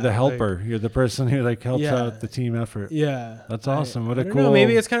just of you're the that, helper. You're the person who, like, helps Yeah. out the team effort. Yeah, That's awesome. What I a don't cool. know,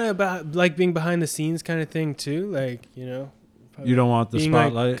 maybe it's kind of about, like, being behind the scenes kind of thing too. Like, You don't want the being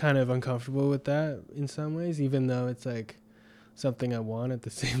spotlight. like kind of uncomfortable with that in some ways, even though it's like something I want at the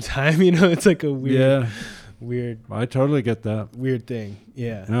same time. It's like a weird, Yeah, I totally get that. weird thing.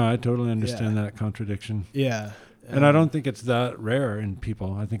 Yeah, No, I totally understand that contradiction. yeah. And I don't think it's that rare in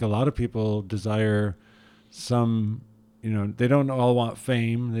people. I think a lot of people desire some, they don't all want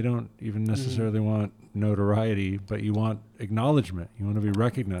fame. They don't even necessarily want notoriety, but you want acknowledgement. You want to be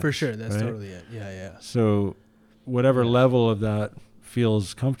recognized. For sure, that's right? totally it. Yeah. So whatever Yeah. level of that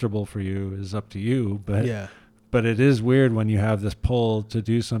feels comfortable for you is up to you. But Yeah, but it is weird when you have this pull to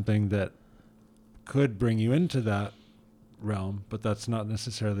do something that could bring you into that realm, but that's not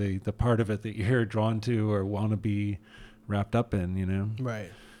necessarily the part of it that you're drawn to or want to be wrapped up in. right.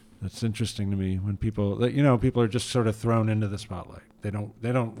 That's interesting to me when people, people are just sort of thrown into the spotlight. They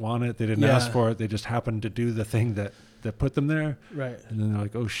don't want it. They didn't Yeah. ask for it. They just happened to do the thing that put them there. Right. And then they're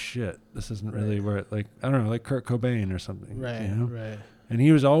like, oh shit, this isn't really Right. where it, like, I don't know, like Kurt Cobain or something. Right. Right. And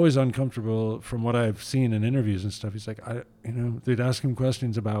he was always uncomfortable from what I've seen in interviews and stuff. He's like, they'd ask him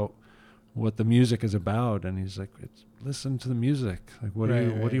questions about what the music is about. And he's like, listen to the music. Like, what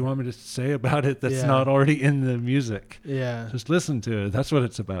do you want me to say about it that's not already in the music? Yeah. Just listen to it. That's what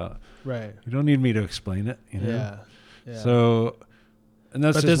it's about. Right. You don't need me to explain it. Yeah. So, and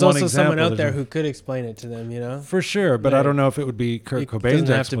that's But just there's one also someone example. out there who could explain it to them. For sure, but I Right. don't know if it would be Kurt It Cobain's doesn't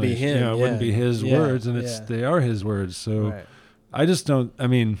have to be explanation. him, It wouldn't be his Yeah. words, and Yeah. they are his words. So Right. I just don't. I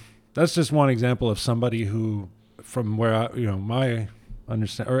mean, that's just one example of somebody who, from where I, my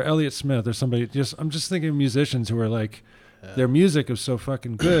understand, or Elliott Smith, or somebody. I'm just thinking of musicians who are like, their music is so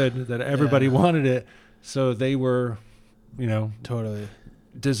fucking good that everybody wanted it, so they were, Totally.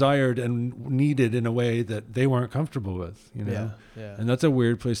 desired and needed in a way that they weren't comfortable with. Yeah. And that's a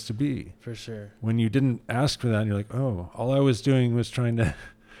weird place to be. For sure. When you didn't ask for that and you're like, oh, all I was doing was trying to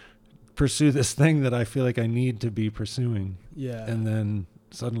pursue this thing that I feel like I need to be pursuing. Yeah. And then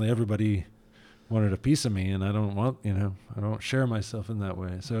suddenly everybody wanted a piece of me, and I don't want, I don't share myself in that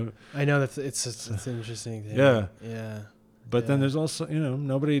way. So I know it's an interesting thing. Yeah. Yeah. but then Yeah. there's also,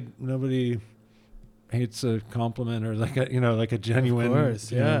 nobody hates a compliment or like a genuine,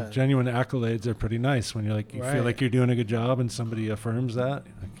 course, yeah. genuine accolades are pretty nice when you're like, you feel Right. like you're doing a good job and somebody affirms that.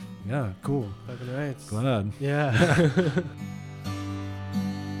 You're like, yeah, cool. Fucking right. Glad. Yeah.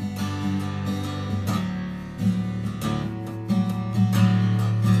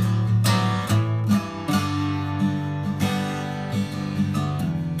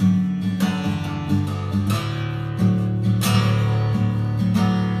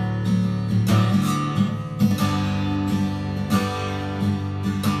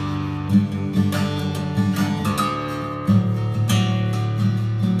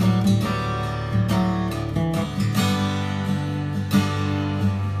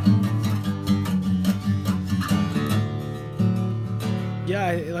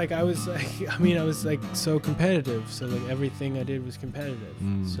 Yeah, I was like so competitive. So like everything I did was competitive.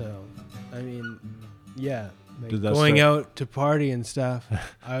 Mm. So, I mean, yeah, like Did that going start- out to party and stuff.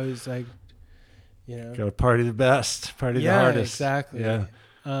 I was like, Got to party the best, party the yeah, hardest. exactly. Yeah.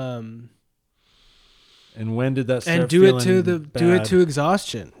 Um, And when did that start and do it feeling to bad?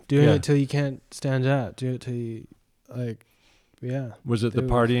 exhaustion. Doing Yeah. it till you can't stand up. Do it till you yeah. Was it the There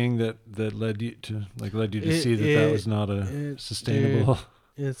was- partying that led you to It- see that it- was not a it- sustainable?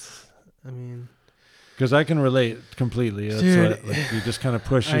 It's, I mean, Because I can relate completely. That's Dude, like you just kind of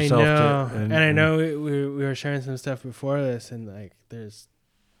push I yourself know, to. and I know we were sharing some stuff before this, and like there's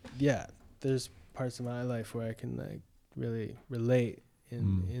parts of my life where I can like really relate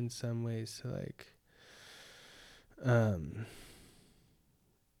in some ways to like I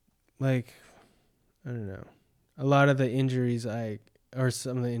don't know, a lot of the injuries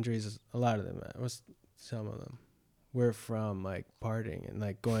some of the injuries, a lot of them some of them were from like partying and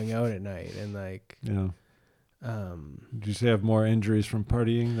like going out at night and like Yeah. Did you say have more injuries from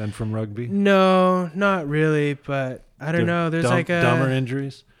partying than from rugby? No, not really, but I don't know. There's like dumber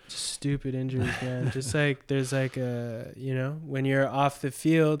injuries. Stupid injuries, man. Just like there's like a, you know, when you're off the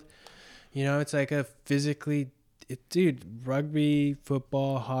field, you know, it's like a physically, dude, rugby,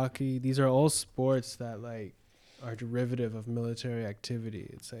 football, hockey, these are all sports that like are derivative of military activity.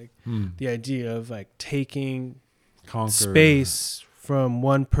 It's like the idea of like taking space from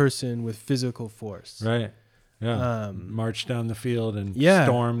one person with physical force. Right. Yeah. March down the field and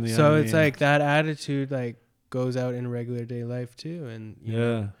storm the enemy. So it's like that attitude like goes out in regular day life too. And you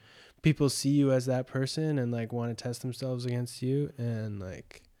know, people see you as that person and like want to test themselves against you. And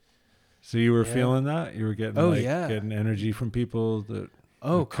like, so you were feeling that? You were getting getting energy from people that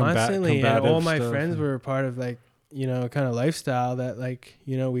constantly. And all my friends were part of like, you know, kind of lifestyle that like,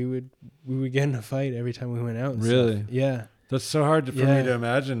 you know, we would get in a fight every time we went out. And really? Stuff. Yeah. That's so hard for me to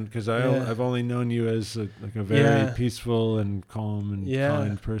imagine because I've only known you as a very peaceful and calm and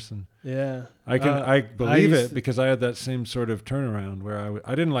kind person. Yeah. I believe it because I had that same sort of turnaround where I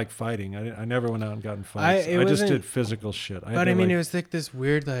didn't like fighting. I never went out and got in fights. I just did physical shit. But I mean, it was like this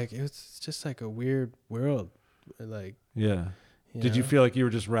weird, like, it was just like a weird world. Like, yeah. Did you feel like you were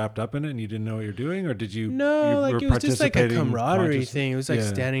just wrapped up in it and you didn't know what you're doing, or did you? No, like it was just like a camaraderie thing. It was like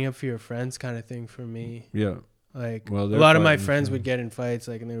standing up for your friends kind of thing for me. Yeah. Like a lot of my friends would get in fights,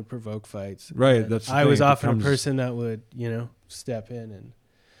 like, and they would provoke fights. Right. That's I was often a person that would, you know, step in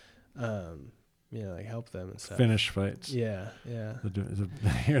and, you know, like help them and stuff. Finish fights. Yeah. Yeah.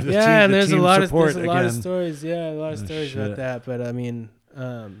 And there's a lot of stories. Yeah, a lot of stories about that. But I mean,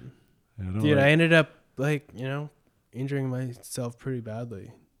 dude, I ended up like, you know, injuring myself pretty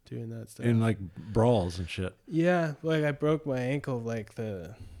badly doing that stuff. In like brawls and shit. Yeah, like I broke my ankle like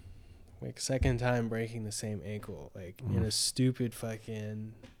the second time breaking the same ankle, like in a stupid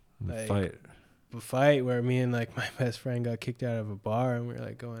fucking like fight where me and like my best friend got kicked out of a bar and we were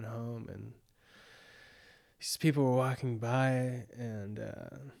like going home and these people were walking by and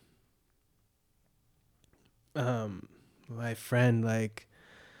my friend like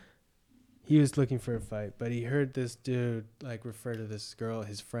he was looking for a fight, but he heard this dude like refer to this girl,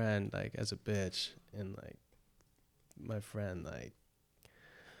 his friend, like as a bitch, and like my friend like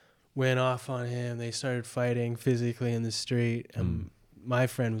went off on him. They started fighting physically in the street, and my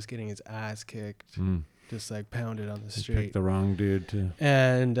friend was getting his ass kicked, just like pounded on the street. Picked the wrong dude to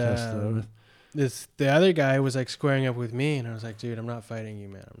and the other guy was like squaring up with me, and I was like, dude, I'm not fighting you,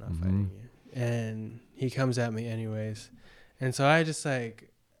 man. I'm not fighting you. And he comes at me anyways, and so I just like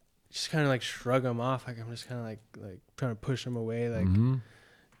kind of like shrug him off, like I'm just kind of like trying to push him away, like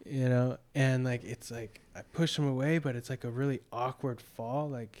you know, and like it's like I push him away, but it's like a really awkward fall,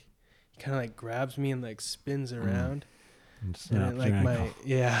 like he kind of like grabs me and like spins around, and it, like my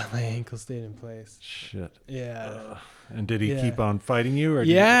ankle stayed in place. Shit. Yeah. And did he keep on fighting you, or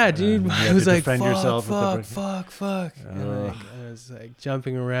dude, I was like, fuck. And like, I was like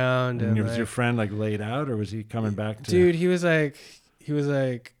jumping around, and was your friend like laid out, or was he coming back to? Dude, he was like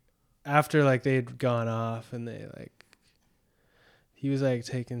after like they'd gone off and he was like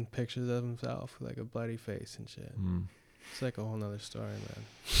taking pictures of himself with like a bloody face and shit. It's like a whole nother story, man.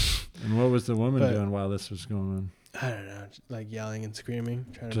 And what was the woman doing while this was going on? I don't know, like yelling and screaming,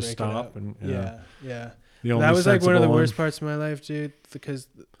 trying to break stop it up. And yeah. That was like one of the worst parts of my life, dude, because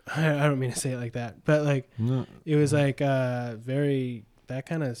I don't mean to say it like that, but like it was like that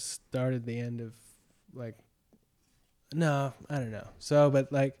kind of started the end of like, no, I don't know. So,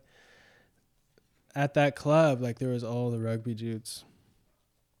 but like at that club, like there was all the rugby dudes,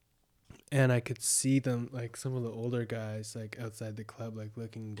 and I could see them, like some of the older guys, like outside the club, like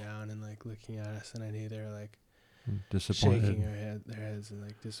looking down and like looking at us, and I knew they were like disappointed, shaking their heads and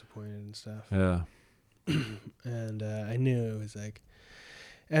like disappointed and stuff. Yeah. And I knew it was like,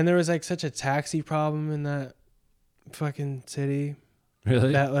 and there was like such a taxi problem in that fucking city.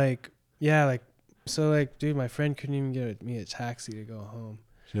 Really? That like, yeah, like, so like, dude, my friend couldn't even get me a taxi to go home.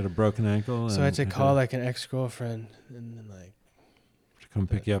 She had a broken ankle. So I had to call like an ex-girlfriend and then like to come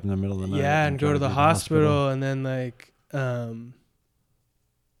pick you up in the middle of the night. Yeah, and go to the hospital, and then like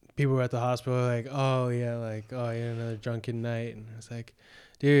people were at the hospital like, oh yeah, like, oh, you had another drunken night, and I was like,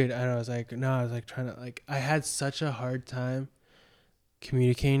 dude, and I was like, no, I was like trying to like, I had such a hard time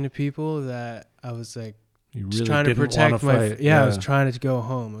communicating to people that I was like, you really just trying to protect my I was trying to go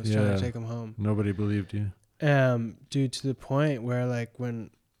home. I was trying to take them home. Nobody believed you. Dude, to the point where like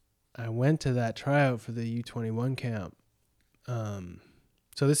when I went to that tryout for the U21 camp,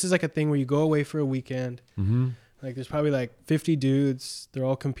 so this is like a thing where you go away for a weekend. Like there's probably like 50 dudes. They're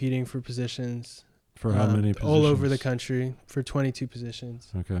all competing for positions. For how many positions? All over the country for 22 positions.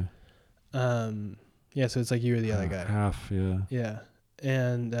 Okay. Yeah, so it's like you were the other guy. Half, yeah. Yeah.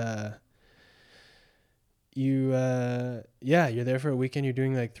 And you're there for a weekend. You're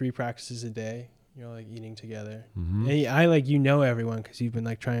doing like 3 practices a day. You're like eating together. Mm-hmm. And I like, you know, everyone because you've been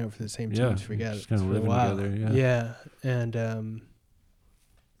like trying out for the same Yeah, teams together just kind of for a living while. together. Yeah. And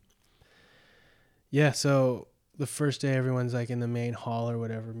so the first day everyone's like in the main hall or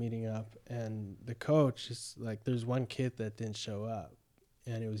whatever meeting up, and the coach is like, there's one kid that didn't show up,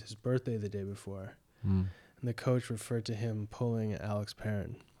 and it was his birthday the day before. Mm. And the coach referred to him pulling Alex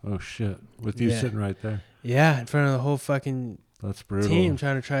Perrin. Oh shit! With you sitting right there. Yeah, in front of the whole fucking That's brutal. team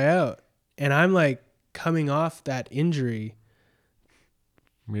trying to try out. And I'm like coming off that injury.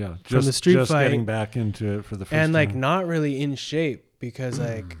 Yeah, from the street fight, getting back into it for the first time. And like not really in shape because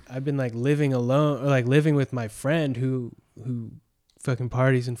like I've been like living alone or like living with my friend who fucking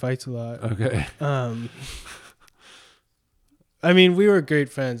parties and fights a lot. Okay. I mean, we were great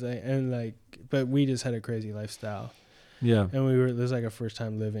friends and like, but we just had a crazy lifestyle. Yeah. And it was like our first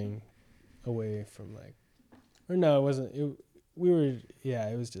time living away from like, or no, it wasn't. It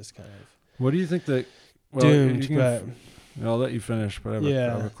was just kind of. What do you think that? Well, doomed, but I'll let you finish. But I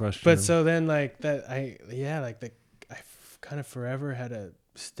have a question. But so then, like that, I kind of forever had a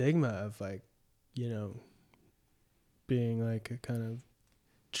stigma of like, you know, being like a kind of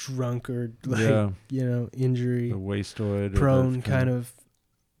drunkard, like you know, injury, the wastoid prone kind of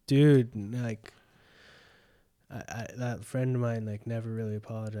dude. Like, that friend of mine like never really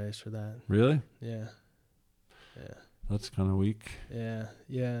apologized for that. Really? Yeah. That's kind of weak. Yeah.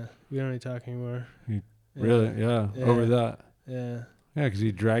 We don't need to talk anymore. Really? Yeah. Over that. Yeah. Yeah, because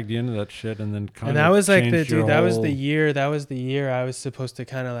he dragged you into that shit, and then and that was like that was the year I was supposed to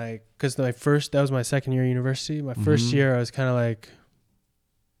kind of like, because that was my second year of university. My first year I was kind of like,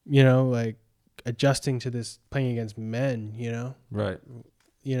 you know, like adjusting to this playing against men, you know, right?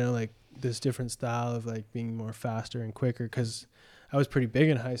 You know, like this different style of like being more faster and quicker, because I was pretty big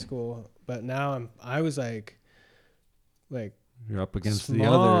in high school, but now I was like you're up against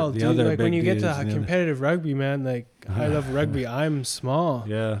small, the other like big when you get to dudes, competitive rugby, man, like high level rugby, I'm small.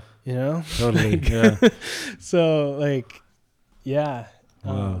 Yeah. You know? Totally. Like, yeah. So like, yeah.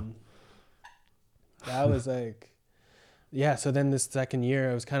 Wow. That was like, yeah. So then this second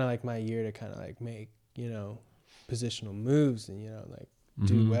year, it was kind of like my year to kind of like make, you know, positional moves and, you know, like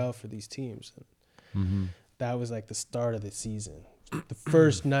do well for these teams. And that was like the start of the season. The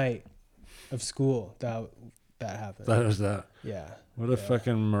first night of school that happened. That was that. Yeah. What a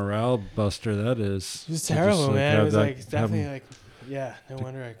fucking morale buster that is. It was terrible, man. It was like definitely like, yeah. No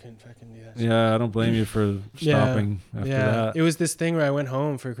wonder I couldn't fucking do that. Yeah, I don't blame you for stopping after that. It was this thing where I went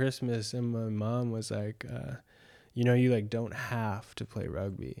home for Christmas and my mom was like, you know, you like don't have to play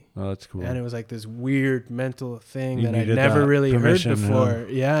rugby. Oh, that's cool. And it was like this weird mental thing you that I'd never really heard before.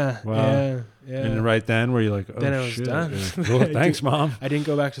 Yeah. Wow. Yeah. And right then were you like, oh then I was shit. done. Yeah. Cool. Thanks, Mom. I didn't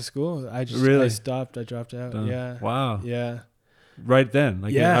go back to school. I stopped. I dropped out. Done. Yeah. Wow. Yeah. Right then.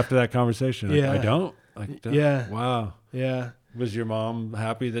 Like after that conversation. Yeah. I don't. Yeah. Wow. Yeah. Was your mom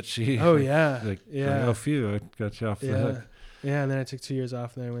happy that she Oh yeah. oh phew, I got you off the hook. Yeah, and then I took 2 years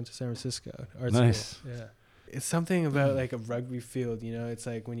off and then I went to San Francisco art nice. School. Yeah. It's something about like a rugby field, you know, it's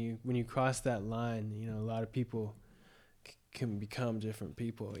like when you cross that line, you know, a lot of people can become different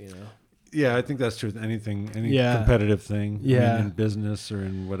people, you know. Yeah, I think that's true with any competitive thing. Yeah. I mean, in business or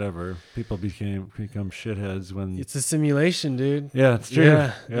in whatever, people become shitheads when it's a simulation, dude. Yeah, it's true.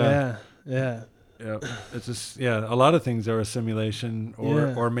 Yeah. It's just a lot of things are a simulation,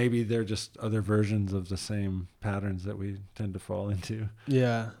 or maybe they're just other versions of the same patterns that we tend to fall into.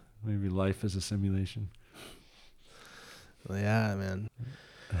 Yeah. Maybe life is a simulation. Well, yeah, man.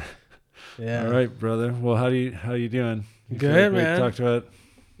 Yeah. All right, brother. Well, how you doing? You good, like man. We talked about.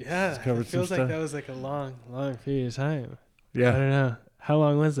 Yeah, it feels like that was like a long period of time. Yeah. I don't know. How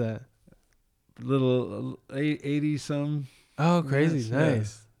long was that? Little 80 some. Oh, crazy.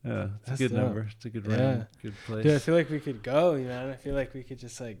 Nice. Yeah, it's a good number. It's a good range. Good place. Dude, I feel like we could go, man. I feel like we could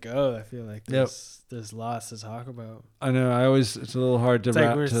just like go. I feel like there's lots to talk about. I know. It's a little hard to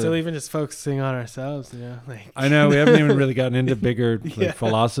wrap. We're still even just focusing on ourselves, you know. Like I know we haven't even really gotten into bigger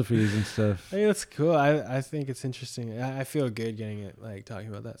philosophies and stuff. I mean, that's cool. I think it's interesting. I feel good getting it, like talking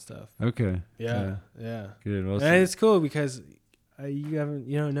about that stuff. Okay. Yeah. Good. Well, and it's cool because you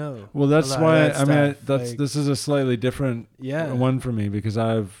don't know. Well, that's why this is a slightly different one for me, because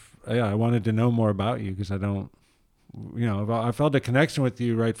I wanted to know more about you, because I don't, I felt a connection with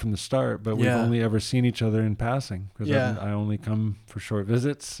you right from the start, but we've only ever seen each other in passing, because I only come for short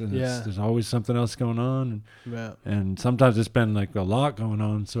visits, and there's always something else going on, and sometimes it's been like a lot going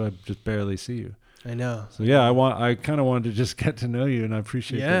on, so I just barely see you. I know. So yeah, I kind of wanted to just get to know you, and I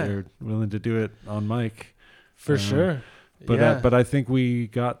appreciate that you're willing to do it on mic. For sure. But I think we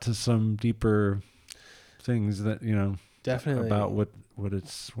got to some deeper things that, definitely about what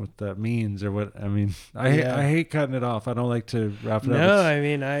that means, or what, I mean, I hate cutting it off. I don't like to wrap it up. No, I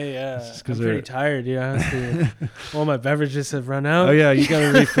mean, I'm pretty tired, honestly. All my beverages have run out. Oh yeah, you got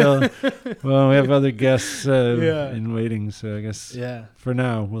to refill. Well, we have other guests in waiting, so I guess for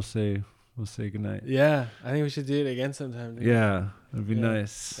now we'll say goodnight. Yeah, I think we should do it again sometime. Dude. Yeah, that'd be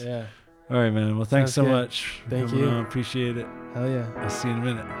nice. Yeah. All right, man. Well, thanks so much. Thank you. Appreciate it. Hell yeah. I'll see you in a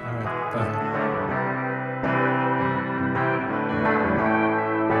minute. All right. Bye.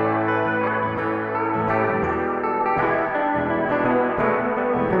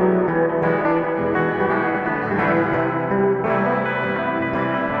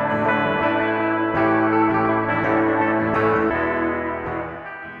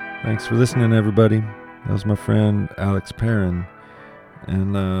 Thanks for listening, everybody. That was my friend Alex Perrin.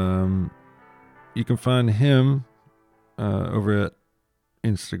 And you can find him over at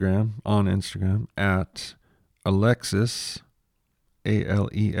on Instagram at Alexis,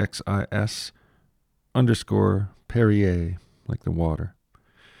 ALEXIS _Perrier, like the water.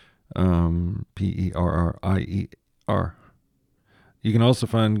 PERRIER. You can also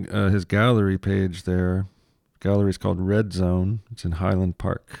find his gallery page there. Gallery is called Red Zone. It's in Highland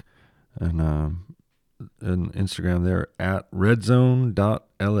Park. And Instagram there at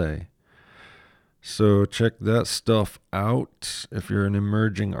redzone.la. So check that stuff out. If you're an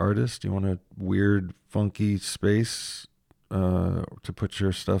emerging artist, you want a weird, funky space to put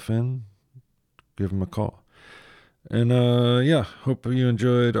your stuff in, give them a call. And hope you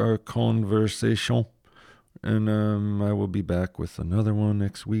enjoyed our conversation. And I will be back with another one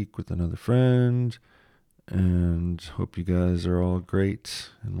next week with another friend. And hope you guys are all great.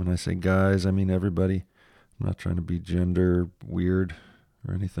 And when I say guys, I mean everybody. I'm not trying to be gender weird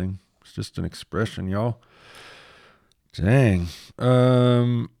or anything. It's just an expression, y'all. Dang.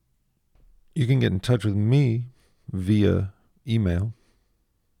 You can get in touch with me via email.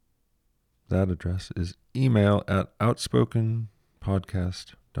 That address is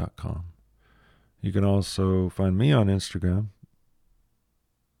email@outspokenpodcast.com. You can also find me on Instagram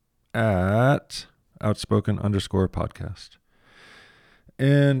at outspoken_podcast.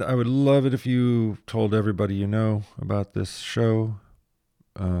 And I would love it if you told everybody you know about this show.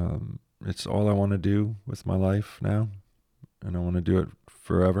 It's all I want to do with my life now, and I want to do it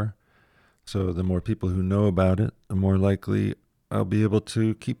forever. So the more people who know about it, the more likely I'll be able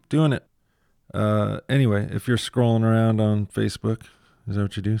to keep doing it. Anyway, if you're scrolling around on Facebook, is that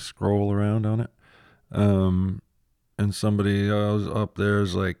what you do? Scroll around on it? And somebody else up there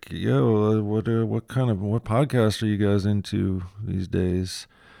is like, yo, what podcast are you guys into these days?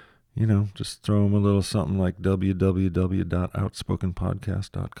 Just throw them a little something like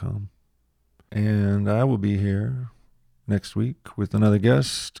www.outspokenpodcast.com. And I will be here next week with another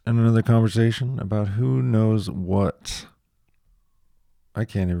guest and another conversation about who knows what. I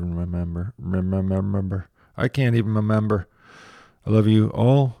can't even remember. I can't even remember. I love you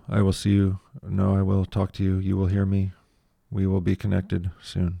all. I will see you. No, I will talk to you. You will hear me. We will be connected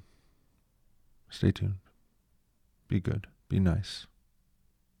soon. Stay tuned. Be good. Be nice.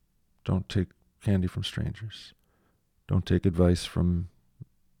 Don't take candy from strangers. Don't take advice from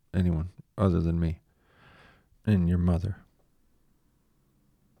anyone other than me and your mother.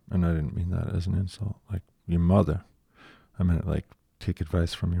 And I didn't mean that as an insult. Like, your mother. I meant like, take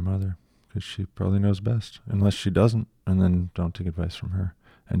advice from your mother, because she probably knows best, unless she doesn't. And then don't take advice from her.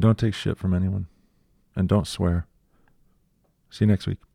 And don't take shit from anyone. And don't swear. See you next week.